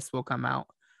this will come out.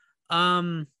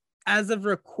 As of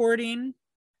recording,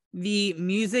 the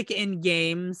music and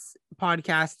games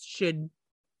podcast should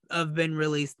have been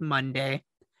released Monday.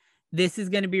 This is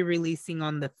going to be releasing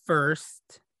on the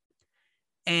 1st.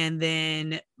 And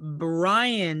then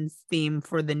Brian's theme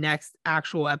for the next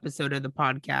actual episode of the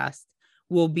podcast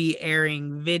will be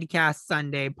airing vidcast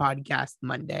Sunday, podcast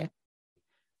Monday.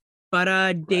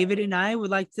 But David and I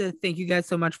would like to thank you guys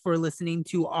so much for listening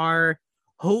to our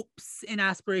hopes and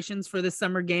aspirations for the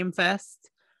Summer Game Fest.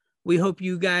 We hope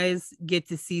you guys get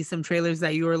to see some trailers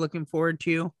that you are looking forward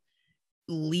to.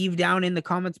 Leave down in the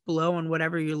comments below on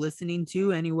whatever you're listening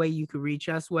to. Any way you could reach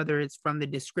us, whether it's from the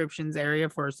descriptions area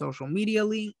for our social media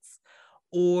links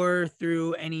or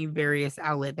through any various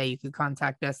outlet that you could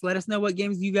contact us. Let us know what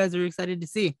games you guys are excited to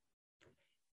see.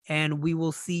 And we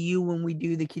will see you when we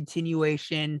do the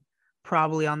continuation,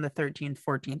 probably on the 13th,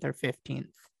 14th, or 15th.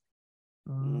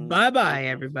 Bye-bye,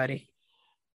 everybody.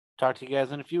 Talk to you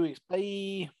guys in a few weeks.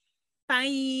 Bye.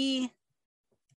 Bye.